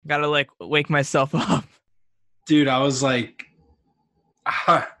Gotta like wake myself up. Dude, I was like,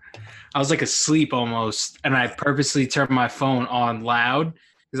 I was like asleep almost, and I purposely turned my phone on loud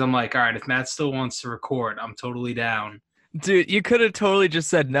because I'm like, all right, if Matt still wants to record, I'm totally down. Dude, you could have totally just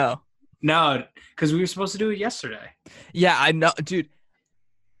said no. No, because we were supposed to do it yesterday. Yeah, I know. Dude,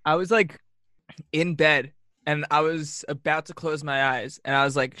 I was like in bed and I was about to close my eyes and I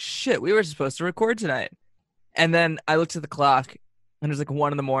was like, shit, we were supposed to record tonight. And then I looked at the clock and it was like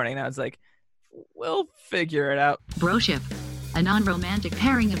 1 a.m. and I was like, we'll figure it out. Broship, a non-romantic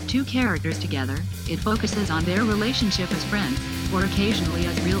pairing of two characters together. It focuses on their relationship as friends, or occasionally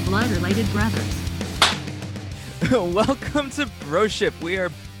as real blood-related brothers. Welcome to Broship. We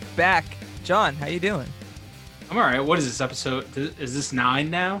are back. John, how you doing? I'm all right. What is this episode? Is this 9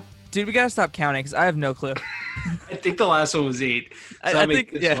 now? Dude, we gotta stop counting because I have no clue. I think the last one was 8. So I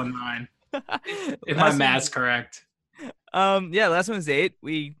make think this one 9. If my math's correct. Yeah, last one was 8.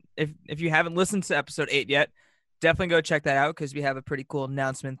 If you haven't listened to episode 8 yet, definitely go check that out because we have a pretty cool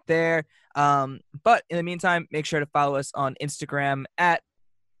announcement there. But in the meantime, make sure to follow us on Instagram at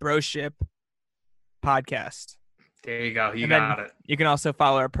Broship Podcast. There you go. You got it. You can also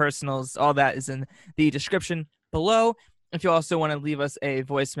follow our personals. All that is in the description below. If you also want to leave us a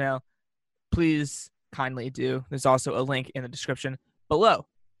voicemail, please kindly do. There's also a link in the description below.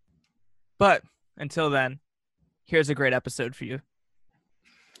 But until then, here's a great episode for you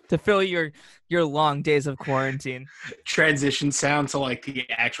to fill your long days of quarantine. Transition sound to like the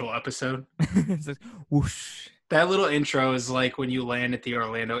actual episode. It's like, whoosh. That little intro is like when you land at the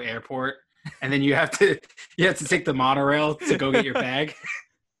Orlando airport and then you have to take the monorail to go get your bag.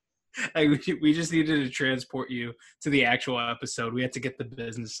 Like we just needed to transport you to the actual episode. We had to get the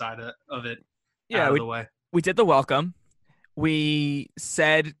business side of it out of the way. We did the welcome. We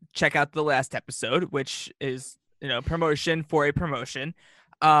said check out the last episode, which is promotion for a promotion.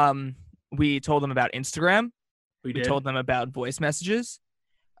 We told them about Instagram. We told them about voice messages.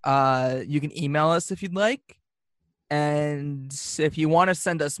 You can email us if you'd like. And if you want to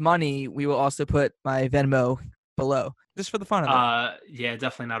send us money, we will also put my Venmo below, just for the fun of it. Yeah,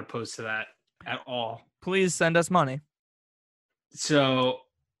 definitely not opposed to that at all. Please send us money. So,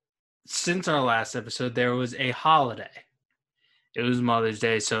 since our last episode, there was a holiday. It was Mother's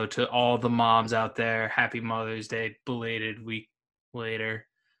Day. So, to all the moms out there, happy Mother's Day, belated week later.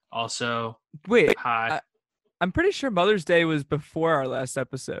 Also, wait, hi. I'm pretty sure Mother's Day was before our last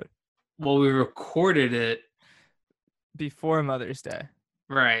episode. Well, we recorded it before Mother's Day.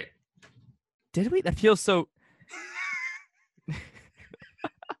 Right. Did we? That feels so...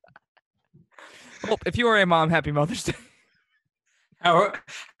 Well, if you are a mom, happy Mother's Day. How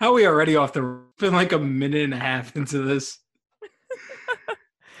are we already off the... It's been like a minute and a half into this.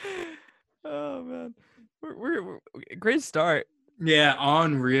 Oh, man. We're great start. Yeah,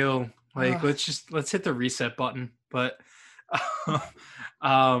 unreal. Like, let's hit the reset button. But,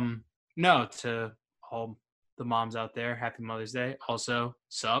 no, to all the moms out there, happy Mother's Day. Also,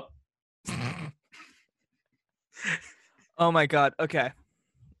 sup? Oh my God. Okay.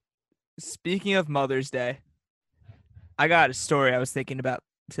 Speaking of Mother's Day, I got a story I was thinking about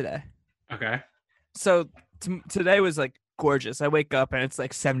today. Okay. So today was like gorgeous. I wake up and it's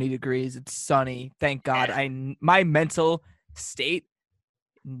like 70 degrees. It's sunny. Thank God. My mental state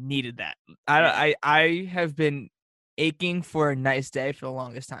needed that. I have been aching for a nice day for the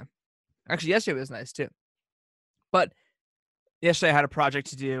longest time. Actually, yesterday was nice too. But yesterday I had a project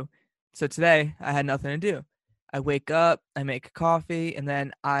to do. So today I had nothing to do. I wake up, I make coffee, and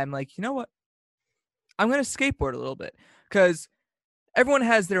then I'm like, you know what? I'm going to skateboard a little bit because everyone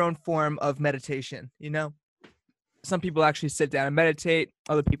has their own form of meditation, Some people actually sit down and meditate.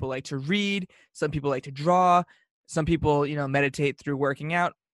 Other people like to read. Some people like to draw. Some people, meditate through working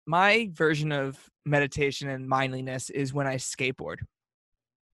out. My version of meditation and mindfulness is when I skateboard.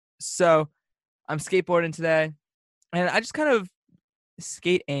 So I'm skateboarding today, and I just kind of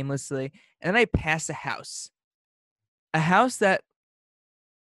skate aimlessly, and then I pass a house that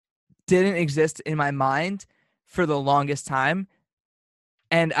didn't exist in my mind for the longest time,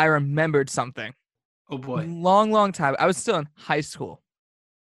 and I remembered something. Oh boy. Long time. I was still in high school,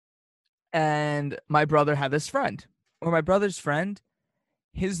 and my brother had this friend, or my brother's friend,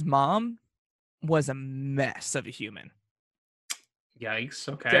 his mom was a mess of a human. Yikes.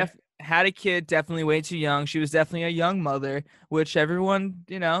 Okay. Had a kid, definitely way too young. She was definitely a young mother, which everyone,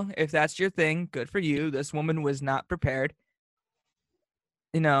 if that's your thing, good for you. This woman was not prepared.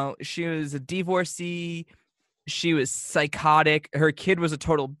 She was a divorcee. She was psychotic. Her kid was a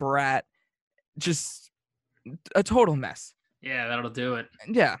total brat. Just a total mess. Yeah, that'll do it.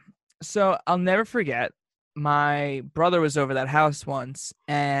 Yeah. So I'll never forget. my brother was over that house once,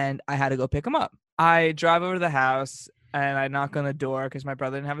 and I had to go pick him up. I drive over to the house, and I knock on the door because my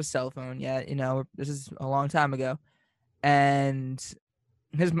brother didn't have a cell phone yet. This is a long time ago. And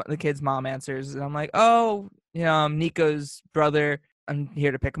the kid's mom answers, and I'm like, oh, I'm Nico's brother. I'm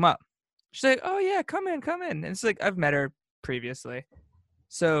here to pick him up. She's like, oh yeah, come in. And it's like, I've met her previously.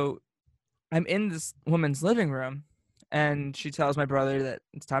 So I'm in this woman's living room, and she tells my brother that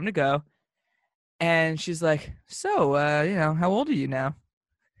it's time to go. And she's like, so, how old are you now?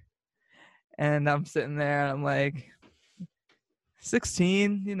 And I'm sitting there, and I'm like,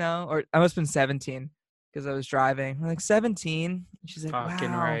 16, or I must have been 17 because I was driving. I'm like, 17. And she's like,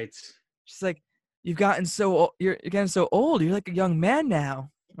 Fucking wow. right. She's like, you're getting so old. You're like a young man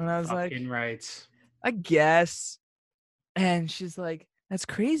now. And I was Fucking like, right. I guess. And she's like, that's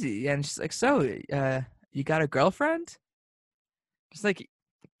crazy. And she's like, so, you got a girlfriend? Just like,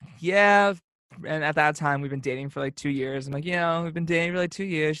 yeah. And at that time, we've been dating for like 2 years. I'm like, we've been dating for like 2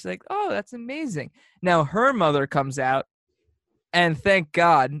 years. She's like, oh, that's amazing. Now her mother comes out, and thank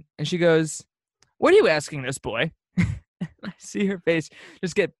God. And she goes, what are you asking this boy? I see her face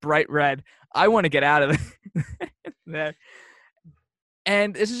just get bright red. I want to get out of there.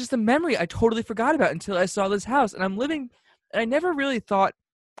 And this is just a memory I totally forgot about until I saw this house. And I'm living, and I never really thought,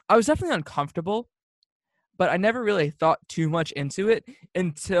 I was definitely uncomfortable, but I never really thought too much into it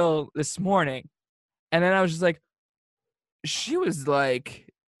until this morning. And then I was just like, she was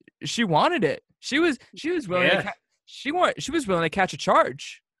like, she wanted it. She was willing to she was willing to catch a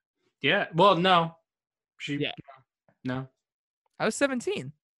charge. Yeah. Well, no. No. I was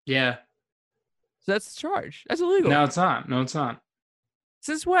 17. Yeah. So that's the charge. That's illegal. No, it's not.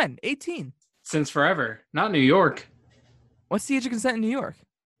 Since when? 18. Since forever. Not New York. What's the age of consent in New York?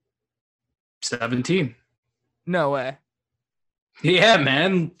 17. No way. Yeah,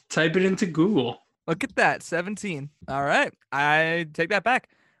 man. Type it into Google. Look at that. 17. All right. I take that back.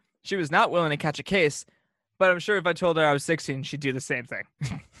 She was not willing to catch a case, but I'm sure if I told her I was 16, she'd do the same thing.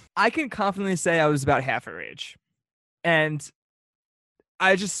 I can confidently say I was about half her age. And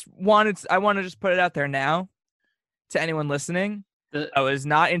I want to just put it out there now to anyone listening. I was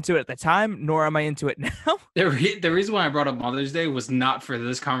not into it at the time, nor am I into it now. The reason why I brought up Mother's Day was not for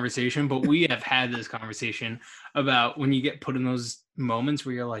this conversation, but we have had this conversation about when you get put in those moments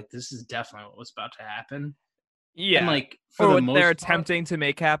where you're like, this is definitely what was about to happen. Yeah. And like, or what they're attempting to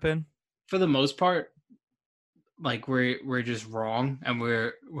make happen. For the most part, like we're just wrong, and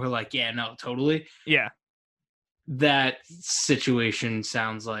we're like, yeah, no, totally. Yeah. That situation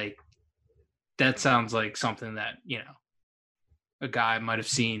sounds like something that, a guy might have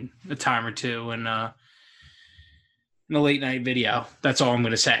seen a time or two in a late night video. That's all I'm going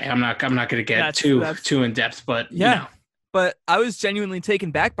to say. I'm not going to get too in depth, but yeah. But I was genuinely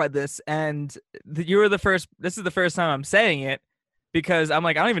taken back by this, and you were the first. This is the first time I'm saying it because I'm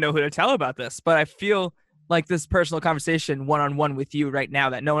like, I don't even know who to tell about this, but I feel like this personal conversation one-on-one with you right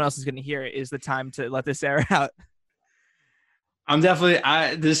now that no one else is going to hear is the time to let this air out.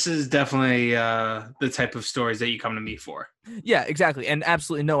 This is definitely the type of stories that you come to me for. Yeah, exactly. And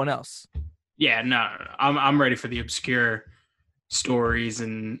absolutely no one else. Yeah, no. I'm ready for the obscure stories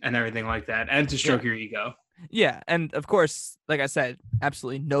and everything like that, and to stroke your ego. Yeah, and of course, like I said,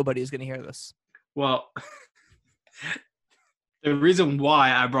 absolutely nobody is going to hear this. Well, the reason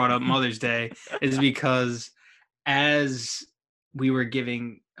why I brought up Mother's Day is because as we were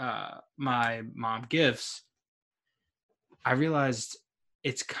giving my mom gifts, I realized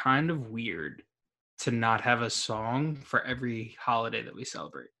it's kind of weird to not have a song for every holiday that we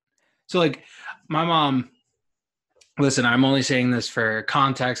celebrate. So like my mom, listen, I'm only saying this for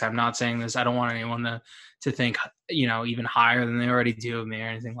context. I'm not saying this. I don't want anyone to think, even higher than they already do of me or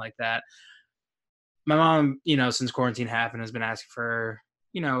anything like that. My mom, since quarantine happened, has been asking for,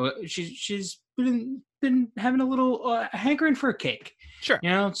 she's been having a little hankering for a cake. Sure.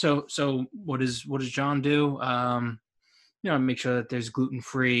 So what does John do? Make sure that there's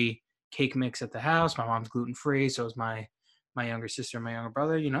gluten-free cake mix at the house. My mom's gluten-free, so is my younger sister and my younger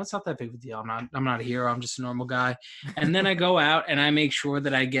brother. It's not that big of a deal. I'm not a hero. I'm just a normal guy. And then I go out and I make sure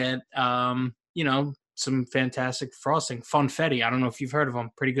that I get, some fantastic frosting, funfetti. I don't know if you've heard of them.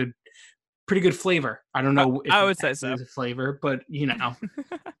 Pretty good flavor. I don't know. I would say so. Flavor, but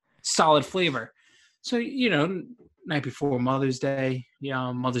solid flavor. So night before Mother's Day,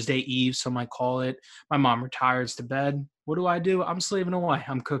 Mother's Day Eve, some might call it. My mom retires to bed. What do? I'm slaving away.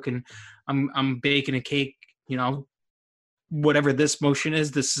 I'm cooking. I'm baking a cake. Whatever this motion is.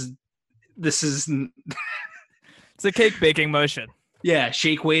 This is. It's a cake baking motion. Yeah,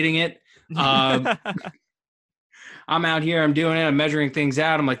 shake weighting it. I'm I'm out here, I'm doing it, I'm measuring things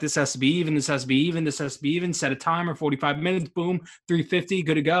out. I'm like, this has to be even, this has to be even, this has to be even. Set a timer, 45 minutes, boom, 350,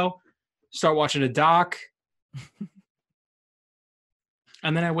 good to go. Start watching a doc.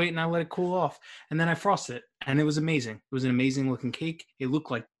 And then I wait and I let it cool off. And then I frost it. And it was amazing. It was an amazing looking cake. It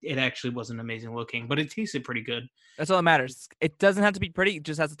looked like it actually wasn't amazing looking, but it tasted pretty good. That's all that matters. It doesn't have to be pretty. It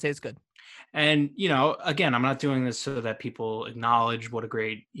just has to taste good. And, again, I'm not doing this so that people acknowledge what a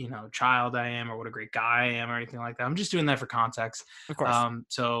great, child I am or what a great guy I am or anything like that. I'm just doing that for context. Of course.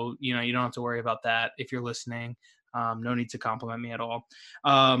 So, you don't have to worry about that if you're listening. No need to compliment me at all.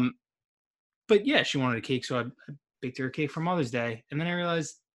 But yeah, she wanted a cake. So I baked her a cake for Mother's Day. And then I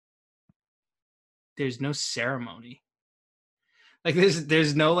realized there's no ceremony. Like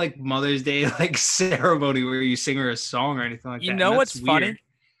there's no like Mother's Day like ceremony where you sing her a song or anything like that. You know what's funny?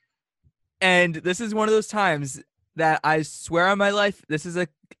 And this is one of those times that I swear on my life, this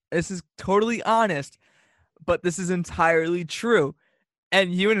is totally honest, but this is entirely true.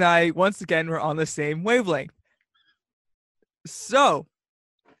 And you and I, once again, were on the same wavelength. So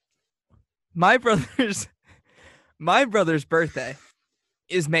my brother's birthday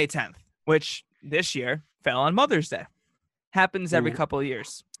is May 10th, which this year fell on Mother's Day. Happens every couple of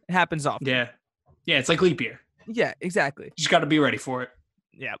years. It happens often. Yeah. Yeah, it's like leap year. Yeah, exactly. You just got to be ready for it.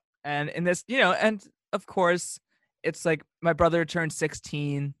 Yeah. And in this, and of course, it's like my brother turned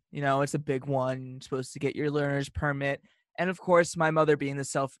 16. It's a big one. You're supposed to get your learner's permit. And of course, my mother being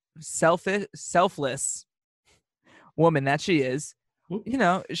the selfless woman that she is,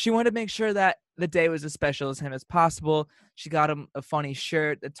 she wanted to make sure that the day was as special as him as possible. She got him a funny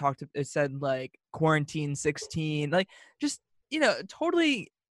shirt that it said like quarantine 16, like just,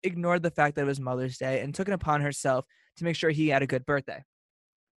 totally ignored the fact that it was Mother's Day and took it upon herself to make sure he had a good birthday.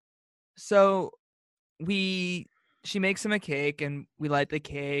 So she makes him a cake and we light the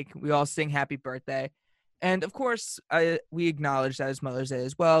cake. We all sing happy birthday. And of course, we acknowledge that it's Mother's Day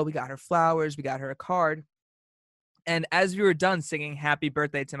as well. We got her flowers. We got her a card. And as we were done singing happy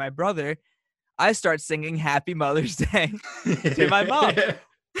birthday to my brother, I start singing happy Mother's Day to my mom.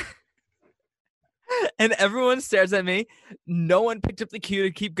 And everyone stares at me. No one picked up the cue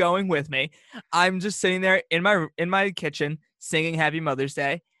to keep going with me. I'm just sitting there in my kitchen singing happy Mother's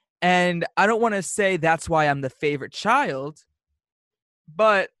Day. And I don't want to say that's why I'm the favorite child,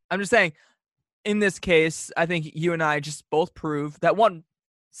 but I'm just saying in this case, I think you and I just both prove that one,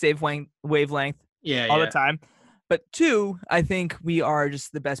 save wavelength all the time. But two, I think we are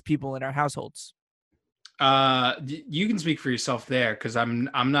just the best people in our households. You can speak for yourself there, because I'm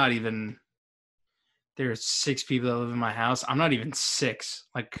not even. There's 6 people that live in my house. I'm not even 6.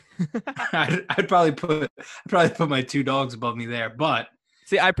 Like, I'd probably put my 2 dogs above me there. But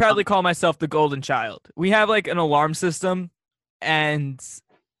see, I proudly call myself the golden child. We have like an alarm system, and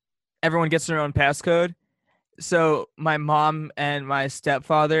everyone gets their own passcode. So my mom and my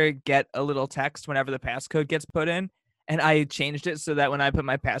stepfather get a little text whenever the passcode gets put in. And I changed it so that when I put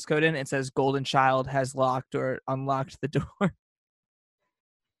my passcode in, it says golden child has locked or unlocked the door.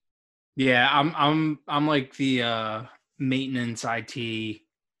 Yeah, I'm like the maintenance IT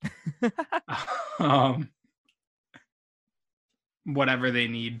whatever they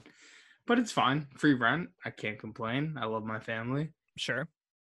need. But it's fine. Free rent. I can't complain. I love my family. Sure.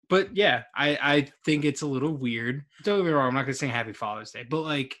 But yeah, I think it's a little weird. Don't get me wrong, I'm not gonna sing Happy Father's Day, but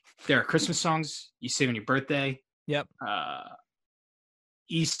like there are Christmas songs you sing on your birthday. Yep.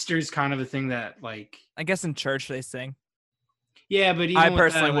 Easter's kind of a thing that like I guess in church they sing. Yeah, but even I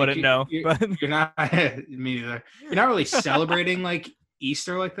personally wouldn't know. You're not me neither. You're not really celebrating like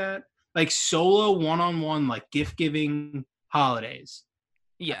Easter like that. Like solo one-on-one like gift giving holidays.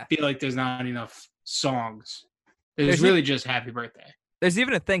 Yeah. I feel like there's not enough songs. There's really just Happy Birthday. There's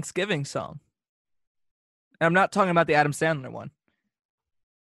even a Thanksgiving song. And I'm not talking about the Adam Sandler one.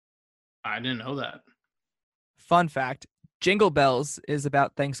 I didn't know that. Fun fact, Jingle Bells is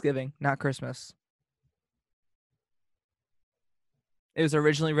about Thanksgiving, not Christmas. It was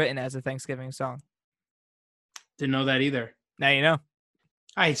originally written as a Thanksgiving song. Didn't know that either. Now you know.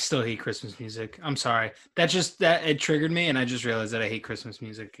 I still hate Christmas music. I'm sorry. That it triggered me, and I just realized that I hate Christmas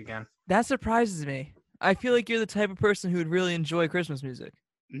music again. That surprises me. I feel like you're the type of person who would really enjoy Christmas music.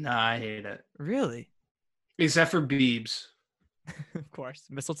 Nah, I hate it. Really? Except for Biebs. Of course.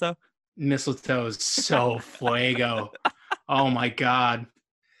 Mistletoe? Mistletoe is so fuego. Oh my God.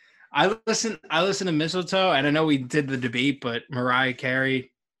 I listen to Mistletoe, and I know we did the debate, but Mariah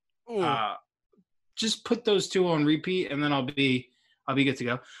Carey, just put those 2 on repeat, and then I'll be good to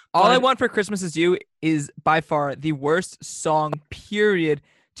go. All I Want for Christmas Is You is by far the worst song, period,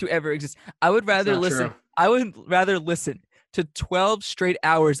 to ever exist. I would rather listen to 12 straight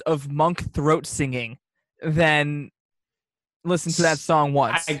hours of monk throat singing than listened to that song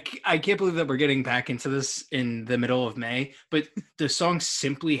once. I can't believe that we're getting back into this in the middle of May, but the song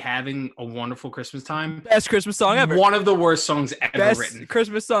 "Simply Having a Wonderful Christmas Time," Best Christmas song ever. one of the worst songs ever Best written.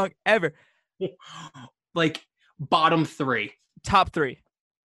 Christmas song ever. Like bottom 3. Top 3.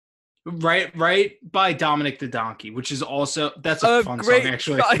 Right by Dominic the Donkey, which is also that's a fun great song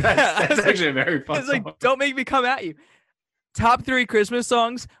actually. song. That's actually a very fun It's song. like, don't make me come at you. Top 3 Christmas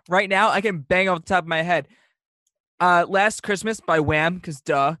songs right now. I can bang off the top of my head. Last Christmas by Wham, because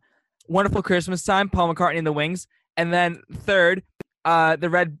duh. Wonderful Christmas Time, Paul McCartney and the Wings. And then third,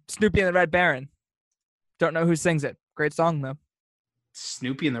 Snoopy and the Red Baron. Don't know who sings it. Great song though.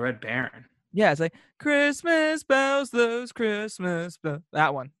 Snoopy and the Red Baron. Yeah, it's like Christmas bells, those Christmas bells.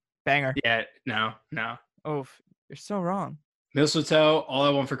 That one. Banger. Yeah, no. Oh, you're so wrong. Mistletoe, All I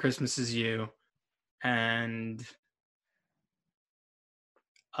Want for Christmas Is You. And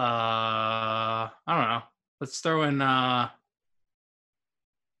I don't know. Let's throw in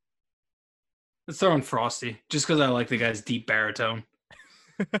Frosty, just because I like the guy's deep baritone.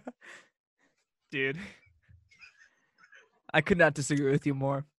 Dude. I could not disagree with you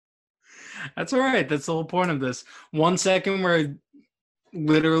more. That's all right. That's the whole point of this. 1 second we're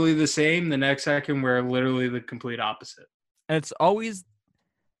literally the same. The next second we're literally the complete opposite. And it's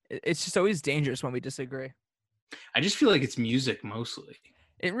just always dangerous when we disagree. I just feel like it's music mostly.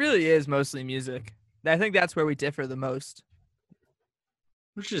 It really is mostly music. I think that's where we differ the most.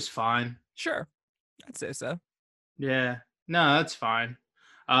 Which is fine. Sure. I'd say so. Yeah. No, that's fine.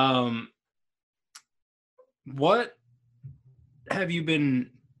 What have you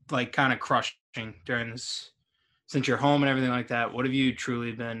been like kind of crushing during this, since you're home and everything like that? What have you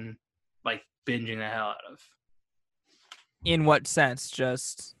truly been like binging the hell out of? In what sense?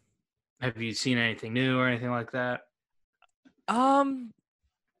 Just have you seen anything new or anything like that?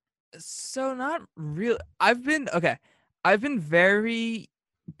 So not really. I've been very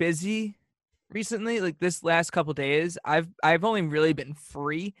busy recently. Like this last couple days, I've only really been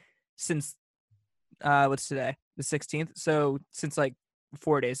free since what's today? The 16th. So since like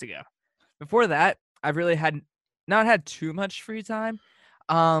 4 days ago. Before that, I've really not had too much free time.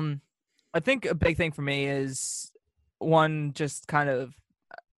 I think a big thing for me is one, just kind of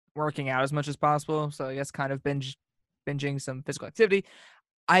working out as much as possible. So I guess kind of binging some physical activity.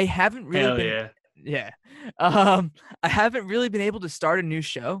 I haven't really I haven't really been able to start a new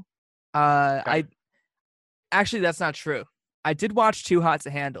show. I actually, that's not true. I did watch Too Hot to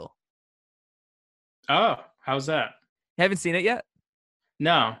Handle. Oh, how's that? You haven't seen it yet?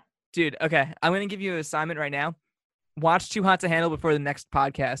 No. Dude, okay. I'm going to give you an assignment right now. Watch Too Hot to Handle before the next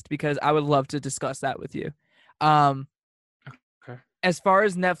podcast because I would love to discuss that with you. Okay. As far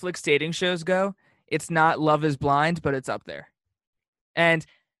as Netflix dating shows go, it's not Love is Blind, but it's up there. And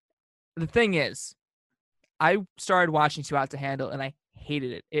the thing is, I started watching Too Hot to Handle and I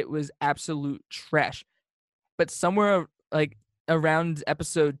hated it. It was absolute trash. But somewhere like around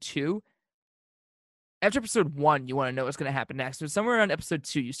episode 2, after episode 1, you want to know what's going to happen next. But somewhere around episode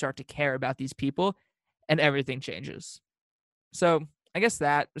 2, you start to care about these people and everything changes. So I guess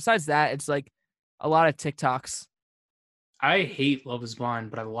besides that, it's like a lot of TikToks. I hate Love is Blind,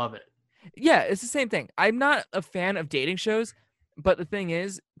 but I love it. Yeah, it's the same thing. I'm not a fan of dating shows, but the thing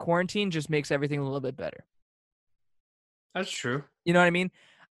is, quarantine just makes everything a little bit better. That's true. You know what I mean?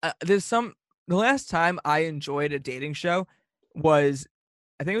 The last time I enjoyed a dating show was,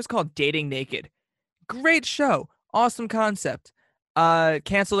 I think it was called Dating Naked. Great show. Awesome concept.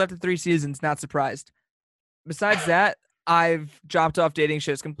 Canceled after 3 seasons. Not surprised. Besides that, I've dropped off dating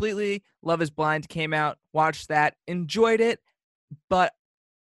shows completely. Love is Blind came out. Watched that. Enjoyed it. But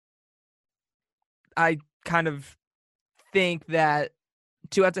I kind of think that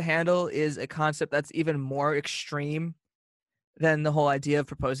Too Hot to Handle is a concept that's even more extreme than the whole idea of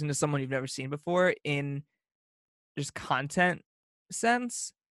proposing to someone you've never seen before in just content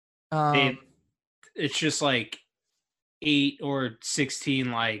sense. It's just like 8 or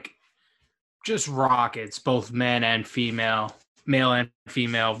 16 like just rockets, both men and female, male and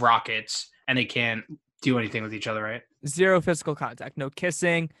female rockets, and they can't do anything with each other, right? Zero physical contact, no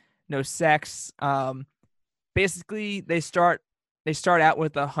kissing, no sex. Basically, they start out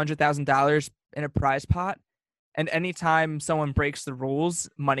with $100,000 in a prize pot, and anytime someone breaks the rules,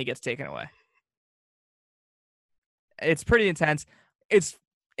 money gets taken away. It's pretty intense. It's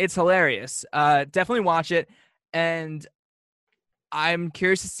hilarious. Definitely watch it, and I'm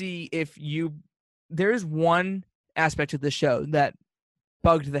curious to see if there is one aspect of the show that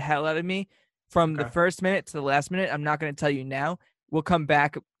bugged the hell out of me from the first minute to the last minute. I'm not going to tell you now. We'll come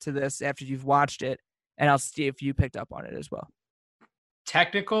back to this after you've watched it, and I'll see if you picked up on it as well.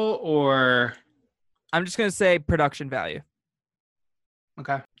 Technical or? I'm just going to say production value.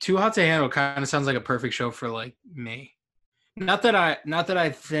 Okay. Too Hot to Handle kind of sounds like a perfect show for like me. Not that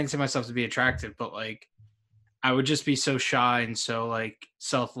I fancy myself to be attractive, but like I would just be so shy and so like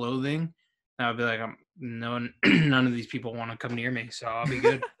self-loathing. I would be like, none of these people want to come near me, so I'll be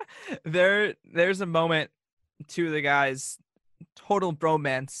good. There's a moment, two of the guys, total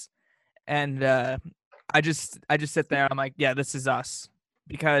bromance, and I just sit there. I'm like, yeah, this is us,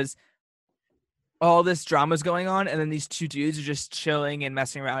 because all this drama's going on, and then these two dudes are just chilling and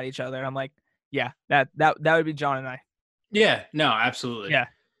messing around each other. And I'm like, yeah, that would be John and I. Yeah, no, absolutely. Yeah.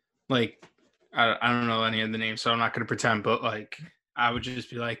 Like, I don't know any of the names, so I'm not going to pretend, but like, I would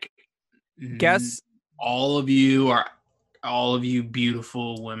just be like, Guess all of you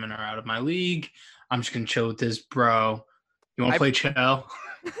beautiful women are out of my league. I'm just going to chill with this, bro. You want to play Chell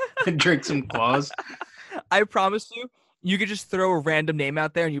and drink some claws? I promise you could just throw a random name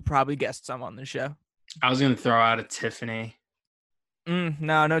out there and you probably guessed some on the show. I was going to throw out a Tiffany.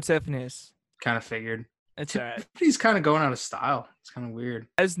 No Tiffany's. Kind of figured. It's all right. Tiffany's kind of going out of style. It's kind of weird.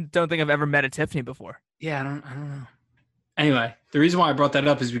 I just don't think I've ever met a Tiffany before. Yeah, I don't know. Anyway, the reason why I brought that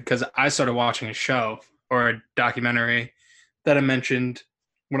up is because I started watching a show or a documentary that I mentioned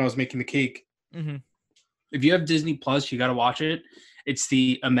when I was making the cake. Mm-hmm. If you have Disney Plus, you got to watch it. It's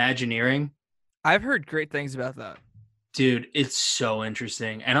the Imagineering. I've heard great things about that. Dude, it's so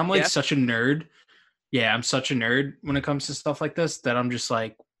interesting. And I'm like such a nerd. Yeah, I'm such a nerd when it comes to stuff like this that I'm just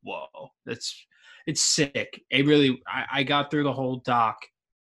like, whoa, it's sick. It really, I got through the whole doc.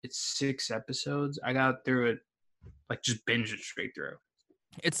 It's 6 episodes. I got through it, like just binge it straight through.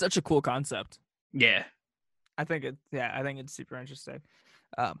 It's such a cool concept. Yeah. I think it's super interesting.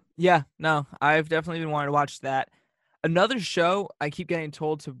 I've definitely been wanting to watch that. Another show I keep getting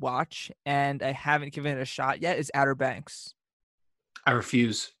told to watch and I haven't given it a shot yet is Outer Banks. I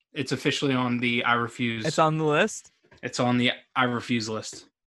refuse. It's officially on the I refuse. It's on the list? It's on the I refuse list.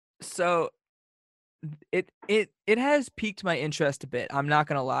 So it has piqued my interest a bit. I'm not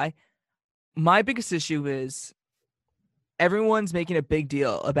going to lie. My biggest issue is everyone's making a big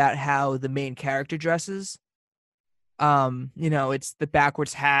deal about how the main character dresses. It's the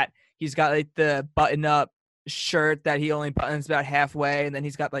backwards hat. He's got like the button up shirt that he only buttons about halfway, and then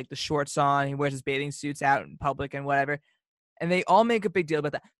he's got like the shorts on. He wears his bathing suits out in public and whatever. And they all make a big deal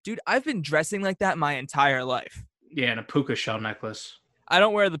about that. Dude, I've been dressing like that my entire life. Yeah, and a puka shell necklace. I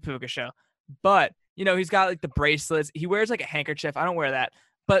don't wear the puka shell, but he's got like the bracelets. He wears like a handkerchief. I don't wear that,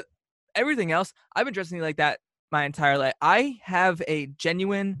 but everything else, I've been dressing like that my entire life. I have a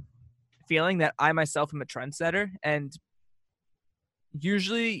genuine feeling that I myself am a trendsetter, and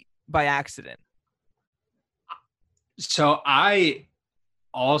usually by accident. So I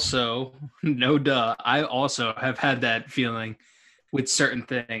also, I also have had that feeling with certain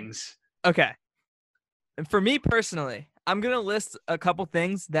things. Okay. And for me personally, I'm going to list a couple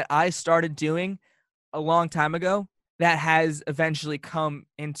things that I started doing a long time ago that has eventually come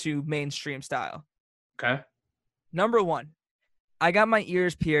into mainstream style. Okay. Number 1, I got my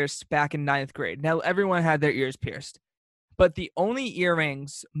ears pierced back in 9th grade. Now, everyone had their ears pierced, but the only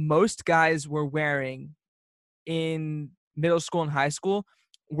earrings most guys were wearing in middle school and high school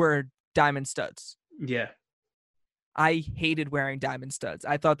were diamond studs. Yeah. I hated wearing diamond studs.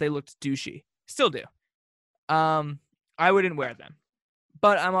 I thought they looked douchey. Still do. I wouldn't wear them.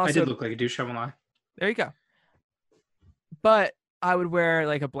 But I did look like a douche, I won't lie. There you go. But I would wear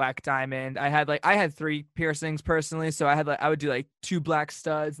like a black diamond. I had 3 piercings personally, so I would do like 2 black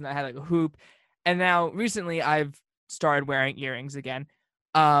studs, and I had like a hoop. And now recently I've started wearing earrings again.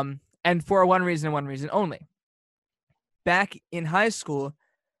 And for one reason and one reason only. Back in high school,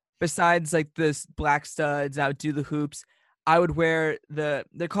 besides like this black studs, I would do the hoops. I would wear they're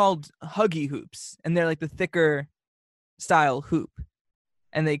called huggy hoops, and they're like the thicker style hoop,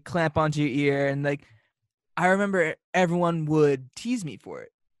 and they clamp onto your ear. And like, I remember everyone would tease me for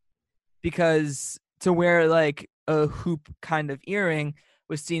it because to wear like a hoop kind of earring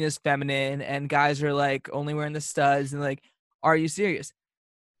was seen as feminine, and guys are like only wearing the studs and like, are you serious?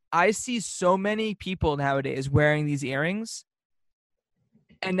 I see so many people nowadays wearing these earrings,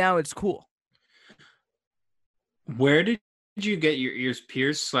 and now it's cool. Where did you get your ears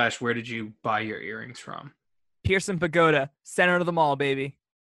pierced / where did you buy your earrings from? Pearson Pagoda, center of the mall, baby.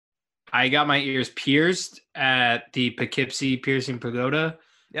 I got my ears pierced at the Poughkeepsie Piercing Pagoda.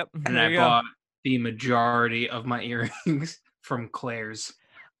 Yep. And I bought the majority of my earrings from Claire's.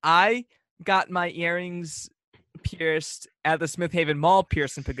 I got my earrings pierced at the Smith Haven Mall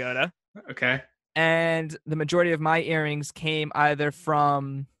Pearson Pagoda. Okay. And the majority of my earrings came either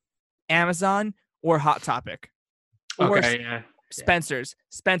from Amazon or Hot Topic. Or Spencer's.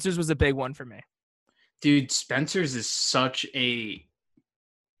 Spencer's was a big one for me. Dude, Spencer's is such a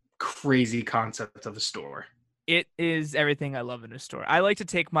crazy concept of a store. It is everything I love in a store. I like to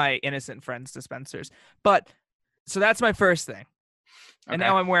take my innocent friends to Spencer's. But so that's my first thing. And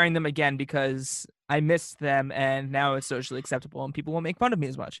now I'm wearing them again because I missed them and now it's socially acceptable and people won't make fun of me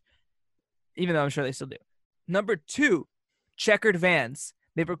as much. Even though I'm sure they still do. Number 2, checkered Vans.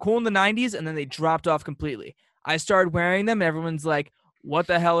 They were cool in the 90s and then they dropped off completely. I started wearing them and everyone's like, what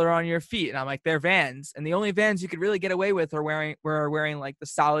the hell are on your feet? And I'm like, they're Vans. And the only Vans you could really get away with are wearing like the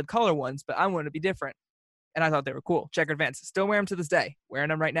solid color ones, but I wanted to be different. And I thought they were cool. Checkered Vans. Still wear them to this day. Wearing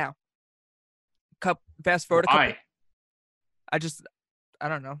them right now. Fast forward Why? I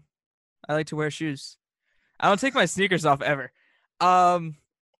don't know. I like to wear shoes. I don't take my sneakers off ever.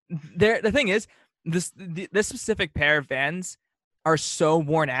 The thing is, this specific pair of Vans are so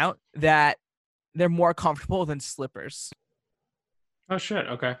worn out that they're more comfortable than slippers. Oh shit.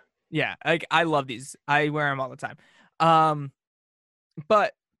 Okay. Yeah, I love these. I wear them all the time.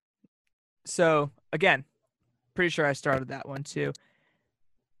 But so again, pretty sure I started that one too.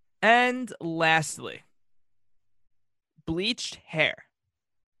 And lastly, bleached hair.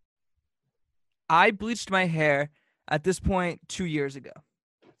 I bleached my hair at this point 2 years ago.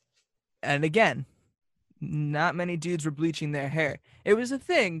 And again, not many dudes were bleaching their hair. It was a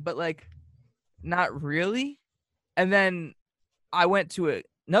thing, but like not really. And then I went to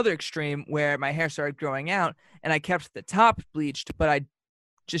another extreme where my hair started growing out and I kept the top bleached, but I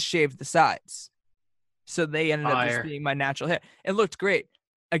just shaved the sides. So they ended up just being my natural hair. It looked great.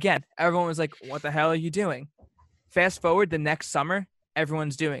 Again, everyone was like, what the hell are you doing? Fast forward the next summer,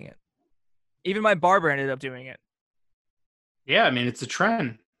 everyone's doing it. Even my barber ended up doing it. Yeah, I mean, it's a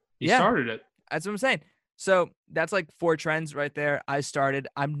trend. He started it. That's what I'm saying. So that's like 4 trends right there. I started.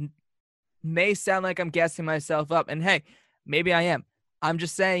 May sound like I'm gassing myself up. And hey, maybe I am. I'm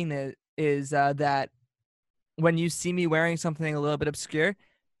just saying that when you see me wearing something a little bit obscure,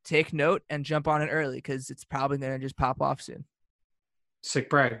 take note and jump on it early because it's probably going to just pop off soon. Sick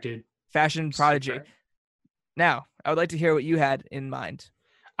brag, dude. Fashion prodigy. Now, I would like to hear what you had in mind.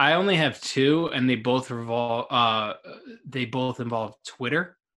 I only have 2, and they both involve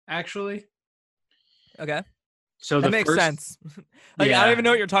Twitter, actually. Okay. So that makes sense. I don't even know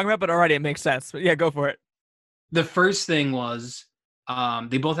what you're talking about, but already it makes sense. But yeah, go for it. The first thing was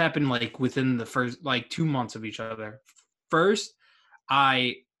they both happened like within the first 2 months of each other. First,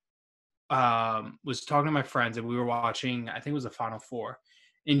 I was talking to my friends and we were watching, I think it was the Final Four,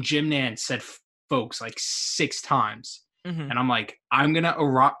 and Jim Nantz said folks like 6 times. Mm-hmm. And I'm like, I'm going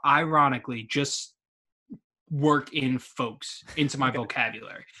to ironically just work in folks into my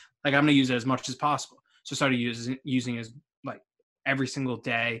vocabulary. Like I'm going to use it as much as possible. So I started using it like every single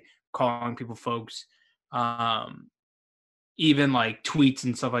day, calling people folks, even like tweets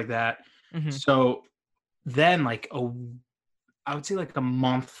and stuff like that. Mm-hmm. So then I would say like a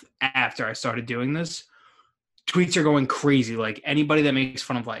month after I started doing this, tweets are going crazy. Like anybody that makes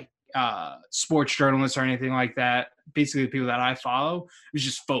fun of like sports journalists or anything like that, basically the people that I follow, it was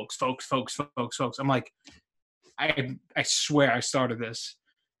just folks. I'm like, I swear I started this.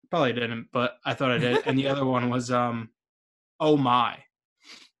 Probably didn't, but I thought I did. And the other one was oh my.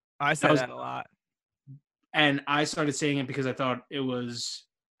 I said that a lot. And I started saying it because I thought it was,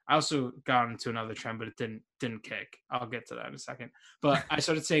 I also got into another trend, but it didn't kick. I'll get to that in a second. But I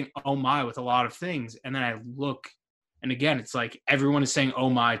started saying oh my with a lot of things. And then I look, and again, it's like everyone is saying oh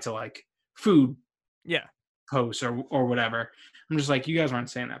my to like food posts or whatever. I'm just like, you guys weren't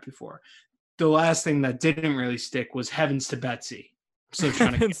saying that before. The last thing that didn't really stick was heavens to Betsy.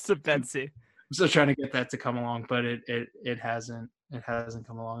 I'm still trying to get that to come along, but it hasn't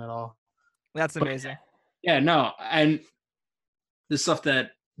come along at all. That's amazing. But, yeah, no, and the stuff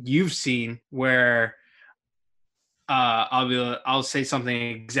that you've seen where I'll say something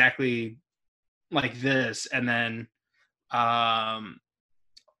exactly like this, and then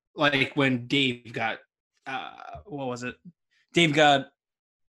like when Dave got what was it? Dave got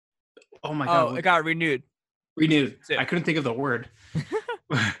it got renewed. I couldn't think of the word.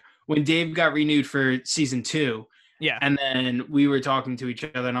 When Dave got renewed for season 2. Yeah. And then we were talking to each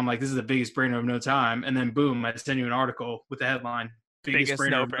other and I'm like, this is the biggest brainer of no time. And then boom, I sent you an article with the headline, biggest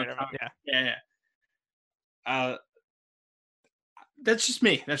brainer of no time. Yeah. That's just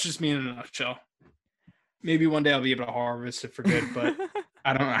me. That's just me in a nutshell. Maybe one day I'll be able to harvest it for good, but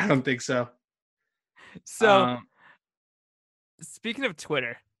I don't think so. So speaking of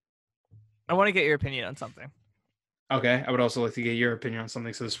Twitter, I want to get your opinion on something. Okay. I would also like to get your opinion on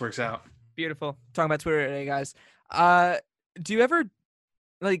something so this works out. Beautiful. Talking about Twitter today, guys. Do you ever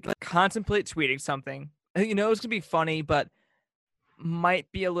like contemplate tweeting something? You know, it's going to be funny, but might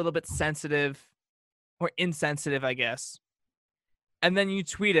be a little bit sensitive or insensitive, I guess. and then you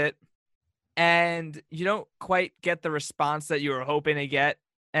tweet it, and you don't quite get the response that you were hoping to get,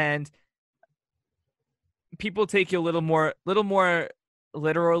 and people take you a little more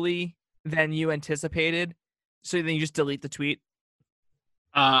literally than you anticipated, so then you just delete the tweet.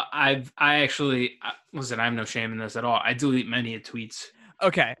 I actually listen. I have no shame in this at all. I delete many tweets.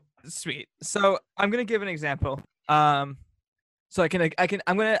 Okay, sweet. So I'm gonna give an example. So I'm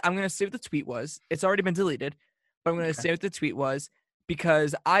gonna say what the tweet was. It's already been deleted, but I'm gonna say what the tweet was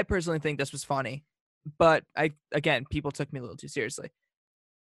because I personally think this was funny. But people took me a little too seriously.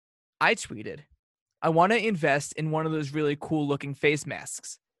 I tweeted, I want to invest in one of those really cool looking face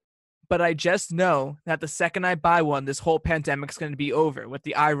masks. But I just know that the second I buy one, this whole pandemic's going to be over with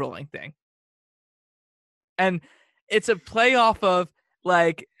the eye rolling thing. And it's a play off of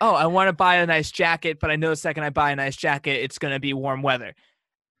like, oh, I want to buy a nice jacket, but I know the second I buy a nice jacket, it's going to be warm weather.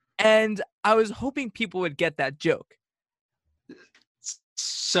 And I was hoping people would get that joke.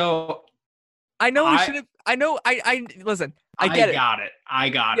 So I know we should have. I know. Listen. I get it. I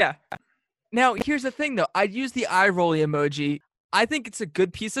got it. Yeah. Now here's the thing, though. I'd use the eye roll emoji. I think it's a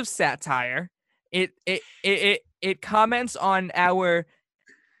good piece of satire. It comments on our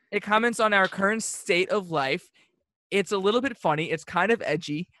current state of life. It's a little bit funny. It's kind of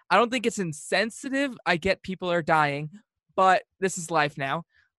edgy. I don't think it's insensitive. I get people are dying, but this is life now.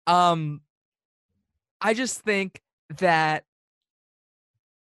 I just think that.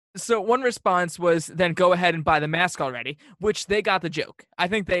 So one response was then go ahead and buy the mask already, which they got the joke. I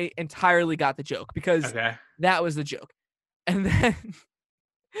think they entirely got the joke because that was the joke. And then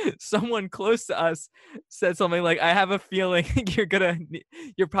someone close to us said something like, I have a feeling you're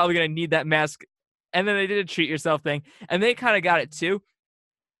probably going to need that mask. And then they did a treat yourself thing. And they kind of got it too.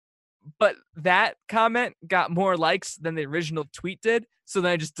 But that comment got more likes than the original tweet did. So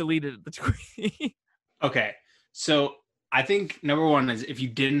then I just deleted the tweet. Okay. So I think number one is if you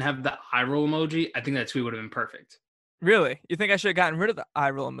didn't have the eye roll emoji, I think that tweet would have been perfect. Really? You think I should have gotten rid of the eye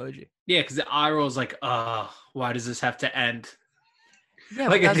roll emoji? Yeah, because the eye roll is like, why does this have to end? Yeah,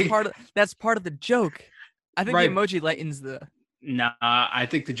 like, that's part of the joke. I think the emoji lightens the. Nah, I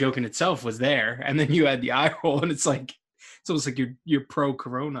think the joke in itself was there, and then you had the eye roll, and it's almost like you're pro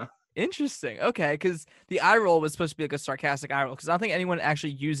Corona. Interesting. Okay, because the eye roll was supposed to be like a sarcastic eye roll. Because I don't think anyone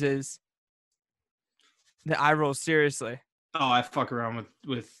actually uses the eye roll seriously. Oh, I fuck around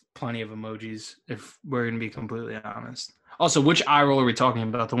with plenty of emojis, if we're going to be completely honest. Also, which eye roll are we talking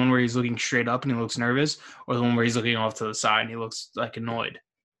about? The one where he's looking straight up and he looks nervous, or the one where he's looking off to the side and he looks like annoyed?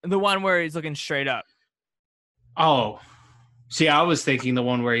 The one where he's looking straight up. Oh. See, I was thinking the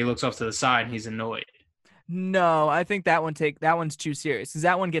one where he looks off to the side and he's annoyed. No, I think that one's too serious because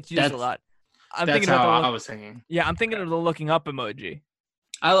that one gets used a lot. That's how I was thinking. Yeah, I'm thinking of the looking up emoji.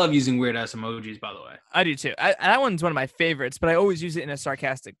 I love using weird ass emojis, by the way. I do too. That one's one of my favorites, but I always use it in a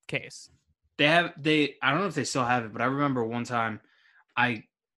sarcastic case. I don't know if they still have it, but I remember one time I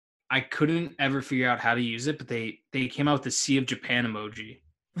couldn't ever figure out how to use it, but they came out with the Sea of Japan emoji.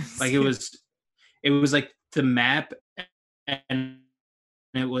 Like it was like the map and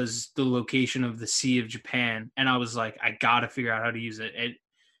it was the location of the Sea of Japan. And I was like, I got to figure out how to use it.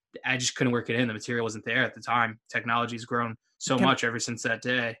 I just couldn't work it in. The material wasn't there at the time. Technology's grown so much ever since that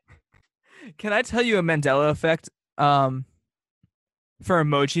day. Can I tell you a Mandela effect for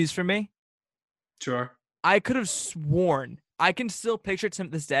emojis for me? Sure. I could have sworn, I can still picture to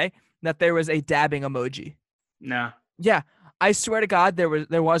this day, that there was a dabbing emoji. No. Yeah. I swear to God, there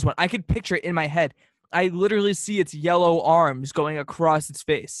was one. I could picture it in my head. I literally see its yellow arms going across its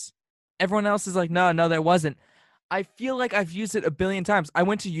face. Everyone else is like, no, there wasn't. I feel like I've used it a billion times. I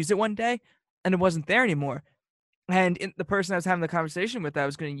went to use it one day, and it wasn't there anymore. And the person I was having the conversation with, I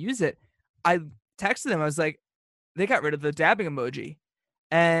was going to use it. I texted them. I was like, they got rid of the dabbing emoji.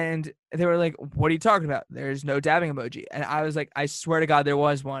 And they were like, what are you talking about? There's no dabbing emoji. And I was like, I swear to God, there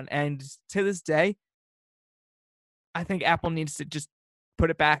was one. And to this day, I think Apple needs to just put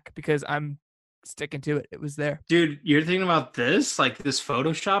it back because I'm sticking to it. It was there. Dude, you're thinking about this? Like this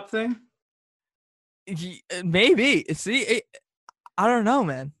Photoshop thing? Maybe. See, I don't know,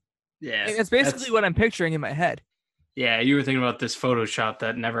 man. Yeah. It's basically what I'm picturing in my head. Yeah, you were thinking about this Photoshop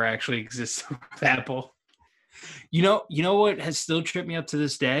that never actually exists with Apple. You know what has still tripped me up to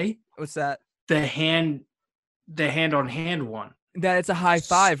this day? What's that? The hand on hand one. That it's a high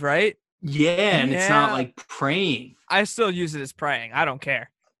five, right? Yeah, and it's not like praying. I still use it as praying. I don't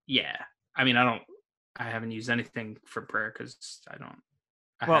care. Yeah. I mean, I haven't used anything for prayer because I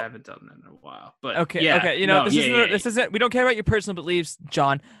haven't done that in a while. But okay. Yeah, okay. This isn't. We don't care about your personal beliefs,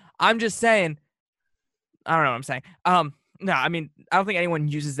 John. I'm just saying. I don't know what I'm saying. No, I mean, I don't think anyone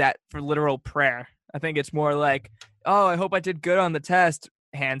uses that for literal prayer. I think it's more like Oh, I hope I did good on the test.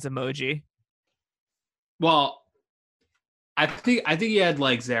 Hands emoji. Well, I think he had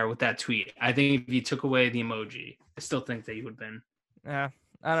legs there with that tweet. I think if you took away the emoji, I still think that you would have been. Yeah,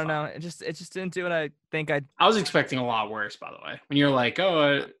 I don't know. It just didn't do what I think I. I was expecting a lot worse, by the way. When you're like,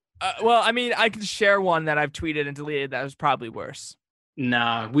 oh, Well, I mean, I could share one that I've tweeted and deleted that was probably worse.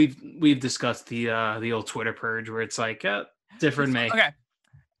 nah, we've discussed the old Twitter purge where it's like, different me. Okay.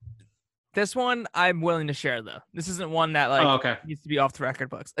 This one I'm willing to share though. This isn't one that like okay. needs to be off the record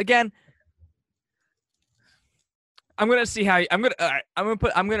books. Again, I'm gonna see how I'm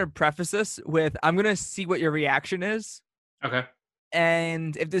gonna preface this with I'm gonna see what your reaction is. Okay.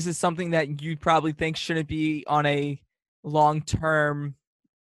 And if this is something that you probably think shouldn't be on a long-term,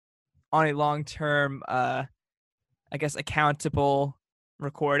 I guess accountable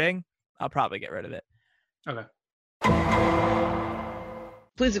recording, I'll probably get rid of it. Okay.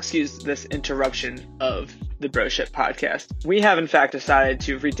 Please excuse this interruption of the Bro Shit podcast. We have in fact decided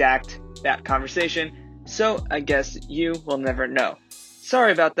to redact that conversation, so I guess you will never know.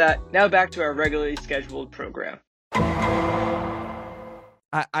 Sorry about that. Now back to our regularly scheduled program.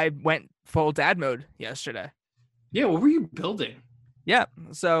 I went full dad mode yesterday. Yeah, what were you building? Yeah,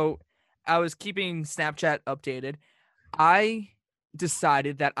 so I was keeping Snapchat updated. I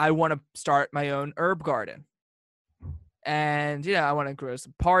decided that I want to start my own herb garden. And, I want to grow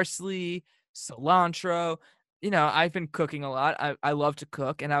some parsley, cilantro. I've been cooking a lot. I love to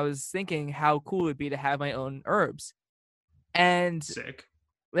cook. And I was thinking how cool it would be to have my own herbs. And Sick.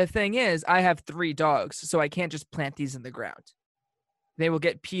 the thing is, I have 3 dogs, so I can't just plant these in the ground. They will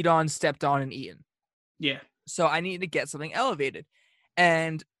get peed on, stepped on, and eaten. Yeah. So I need to get something elevated.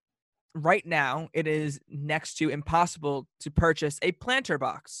 And right now, it is next to impossible to purchase a planter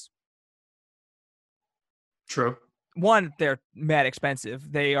box. True. One, they're mad expensive.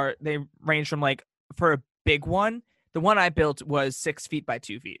 They range from for a big one, the one I built was 6 feet by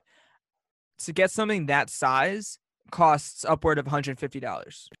 2 feet. To get something that size costs upward of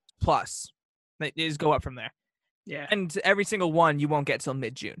 $150 plus. They just go up from there. Yeah. And every single one you won't get till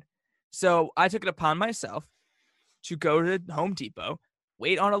mid-June. So I took it upon myself to go to Home Depot,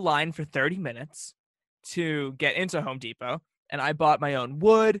 wait on a line for 30 minutes to get into Home Depot. And I bought my own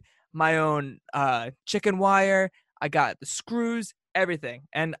wood, my own chicken wire. I got the screws, everything.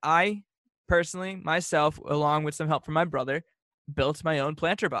 And I personally, myself, along with some help from my brother, built my own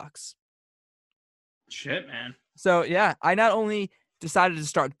planter box. Shit, man. So yeah, I not only decided to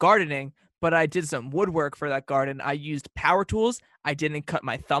start gardening, but I did some woodwork for that garden. I used power tools. I didn't cut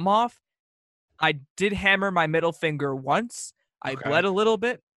my thumb off. I did hammer my middle finger once. I bled a little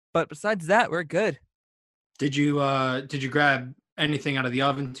bit, but besides that, we're good. Did you grab anything out of the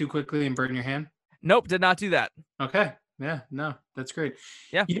oven too quickly and burn your hand? Nope, did not do that. Okay. Yeah, no, that's great.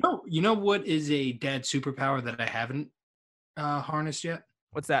 Yeah. You know what is a dad superpower that I haven't harnessed yet?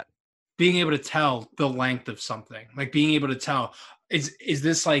 What's that? Being able to tell the length of something. Like being able to tell, is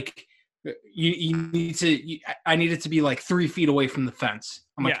this like you need to I need it to be like 3 feet away from the fence.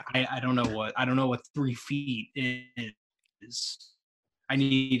 I'm like, I don't know what 3 feet is. I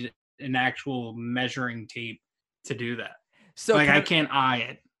need an actual measuring tape to do that. So like I can't eye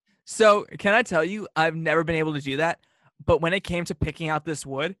it. So can I tell you, I've never been able to do that. But when it came to picking out this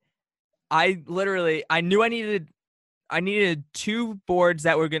wood, I knew I needed 2 boards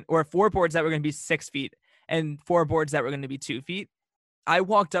that were going, or 4 boards that were going to be 6 feet and 4 boards that were going to be 2 feet. I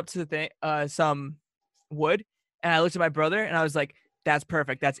walked up to some wood and I looked at my brother and I was like, that's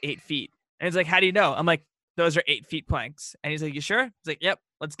perfect. That's 8 feet. And he's like, how do you know? I'm like, those are 8 feet planks. And he's like, you sure? He's like, yep,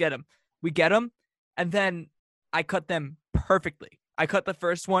 let's get them. We get them. And then I cut them perfectly. I cut the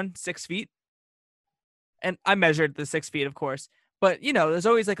first one 6 feet. And I measured the 6 feet, of course. But, there's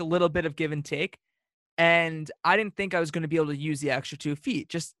always like a little bit of give and take. And I didn't think I was going to be able to use the extra 2 feet.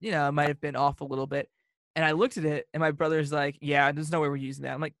 Just, it might have been off a little bit. And I looked at it and my brother's like, yeah, there's no way we're using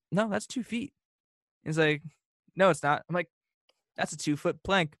that. I'm like, no, that's 2 feet. He's like, no, it's not. I'm like, that's a 2-foot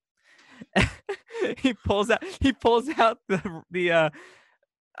plank. he pulls out the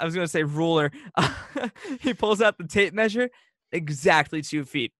I was going to say ruler. He pulls out the tape measure, exactly 2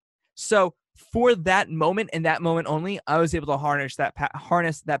 feet. So for that moment and that moment only, I was able to harness that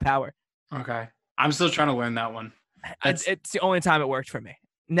power. Okay. I'm still trying to learn that one. It's the only time it worked for me.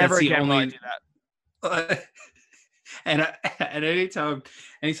 Never again will I do that. And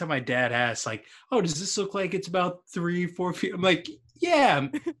anytime my dad asks, like, oh, does this look like it's about 3-4 feet? I'm like, yeah.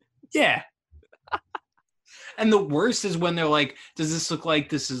 And the worst is when they're like, does this look like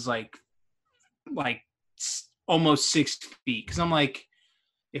this is like almost 6 feet? Because I'm like,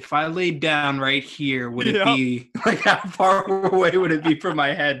 if I laid down right here, would it be like how far away would it be from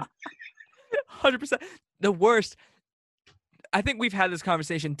my head? 100%. The worst I think we've had this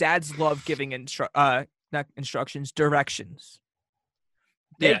conversation. Dads love giving not instructions, directions.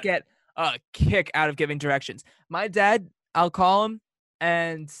 They Yeah. get a kick out of giving directions. My dad, I'll call him,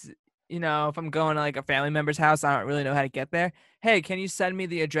 and if I'm going to like a family member's house, I don't really know how to get there. Hey, can you send me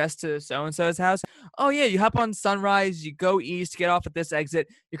the address to so and so's house? Oh yeah, you hop on Sunrise, you go east, get off at this exit.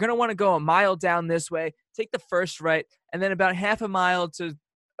 You're gonna want to go a mile down this way, take the first right, and then about half a mile to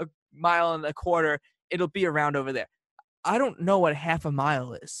a mile and a quarter, it'll be around over there. I don't know what half a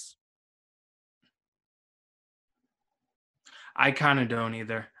mile is. I kind of don't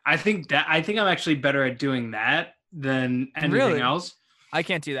either. I think I'm actually better at doing that than anything Really? else. I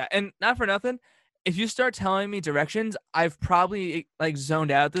can't do that. And not for nothing, if you start telling me directions, I've probably like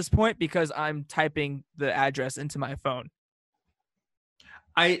zoned out at this point because I'm typing the address into my phone.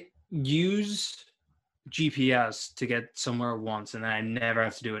 I use GPS to get somewhere once, and then I never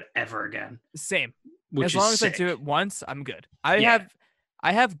have to do it ever again. Same. Which As long is as sick. I do it once, I'm good. Yeah.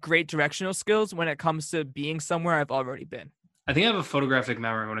 I have great directional skills when it comes to being somewhere I've already been. I think I have a photographic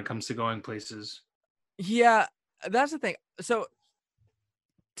memory when it comes to going places. Yeah, that's the thing. So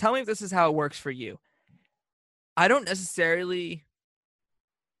tell me if this is how it works for you. I don't necessarily.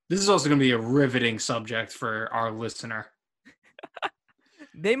 This is also going to be a riveting subject for our listener.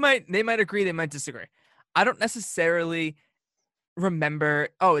 They might agree, they might disagree. I don't necessarily remember,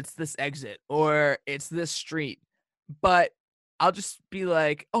 oh, it's this exit or it's this street, but I'll just be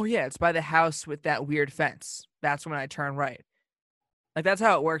like, oh yeah, it's by the house with that weird fence. That's when I turn right. Like that's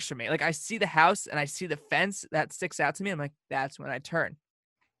how it works for me. Like I see the house and I see the fence that sticks out to me. I'm like, that's when I turn.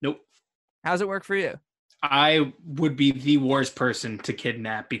 Nope. How's it work for you? I would be the worst person to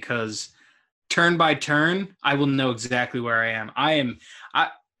kidnap because turn by turn, I will know exactly where I am. I'm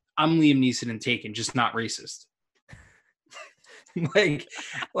Liam Neeson in Taken, just not racist. like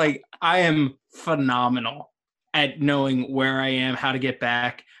I am phenomenal at knowing where I am, how to get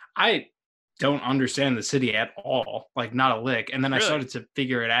back. I don't understand the city at all, like not a lick. And then Really? I started to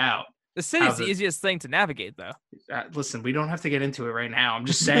figure it out. The city's the easiest thing to navigate, though. Listen, we don't have to get into it right now. I'm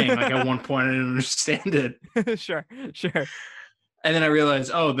just saying, like at one point I didn't understand it. Sure. And then I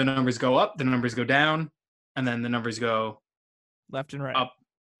realized, oh, the numbers go up, the numbers go down, and then the numbers go Left and right. up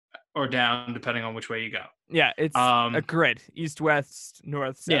or down, depending on which way you go. Yeah, it's a grid. East, west,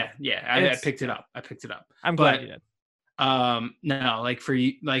 north, south. Yeah. I picked it up. I'm glad you did. No, like for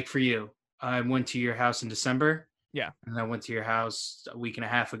you, I went to your house in December. Yeah. And I went to your house a week and a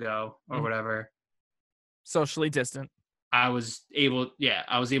half ago or whatever. Socially distant. I was able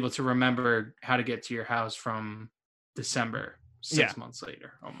to remember how to get to your house from December, 6 months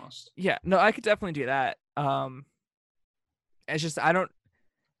later, almost. Yeah, no, I could definitely do that. It's just I don't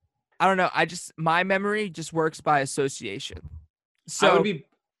know. My memory just works by association. So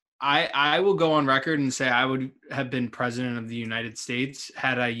I will go on record and say I would have been president of the United States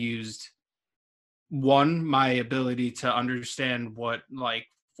had I used my ability to understand what like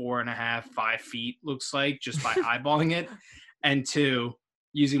 4.5, 5 feet looks like just by eyeballing it, and 2,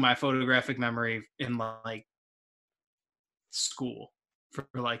 using my photographic memory in like school for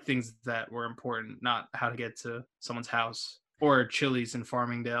like things that were important, not how to get to someone's house or Chili's in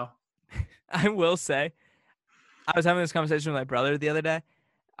Farmingdale. I will say, I was having this conversation with my brother the other day.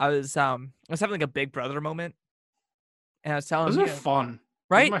 I was having like a big brother moment, and I was telling him, those are fun,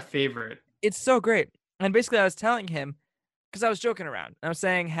 right? Those are my favorite. It's so great. And basically, I was telling him because I was joking around. I was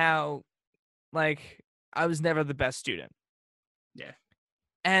saying how, like, I was never the best student. Yeah.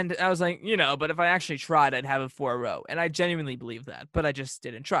 And I was like, but if I actually tried, I'd have a 4.0. And I genuinely believe that, but I just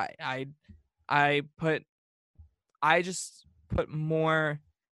didn't try. I just put more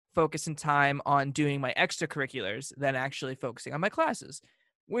focus and time on doing my extracurriculars than actually focusing on my classes,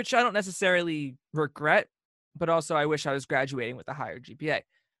 which I don't necessarily regret, but also I wish I was graduating with a higher GPA.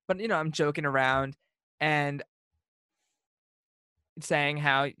 But, I'm joking around and saying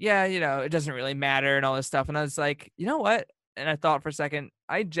how, it doesn't really matter and all this stuff. And I was like, you know what? And I thought for a second,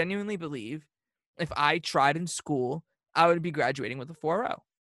 I genuinely believe if I tried in school, I would be graduating with a 4.0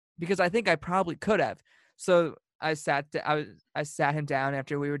 because I think I probably could have. So I sat him down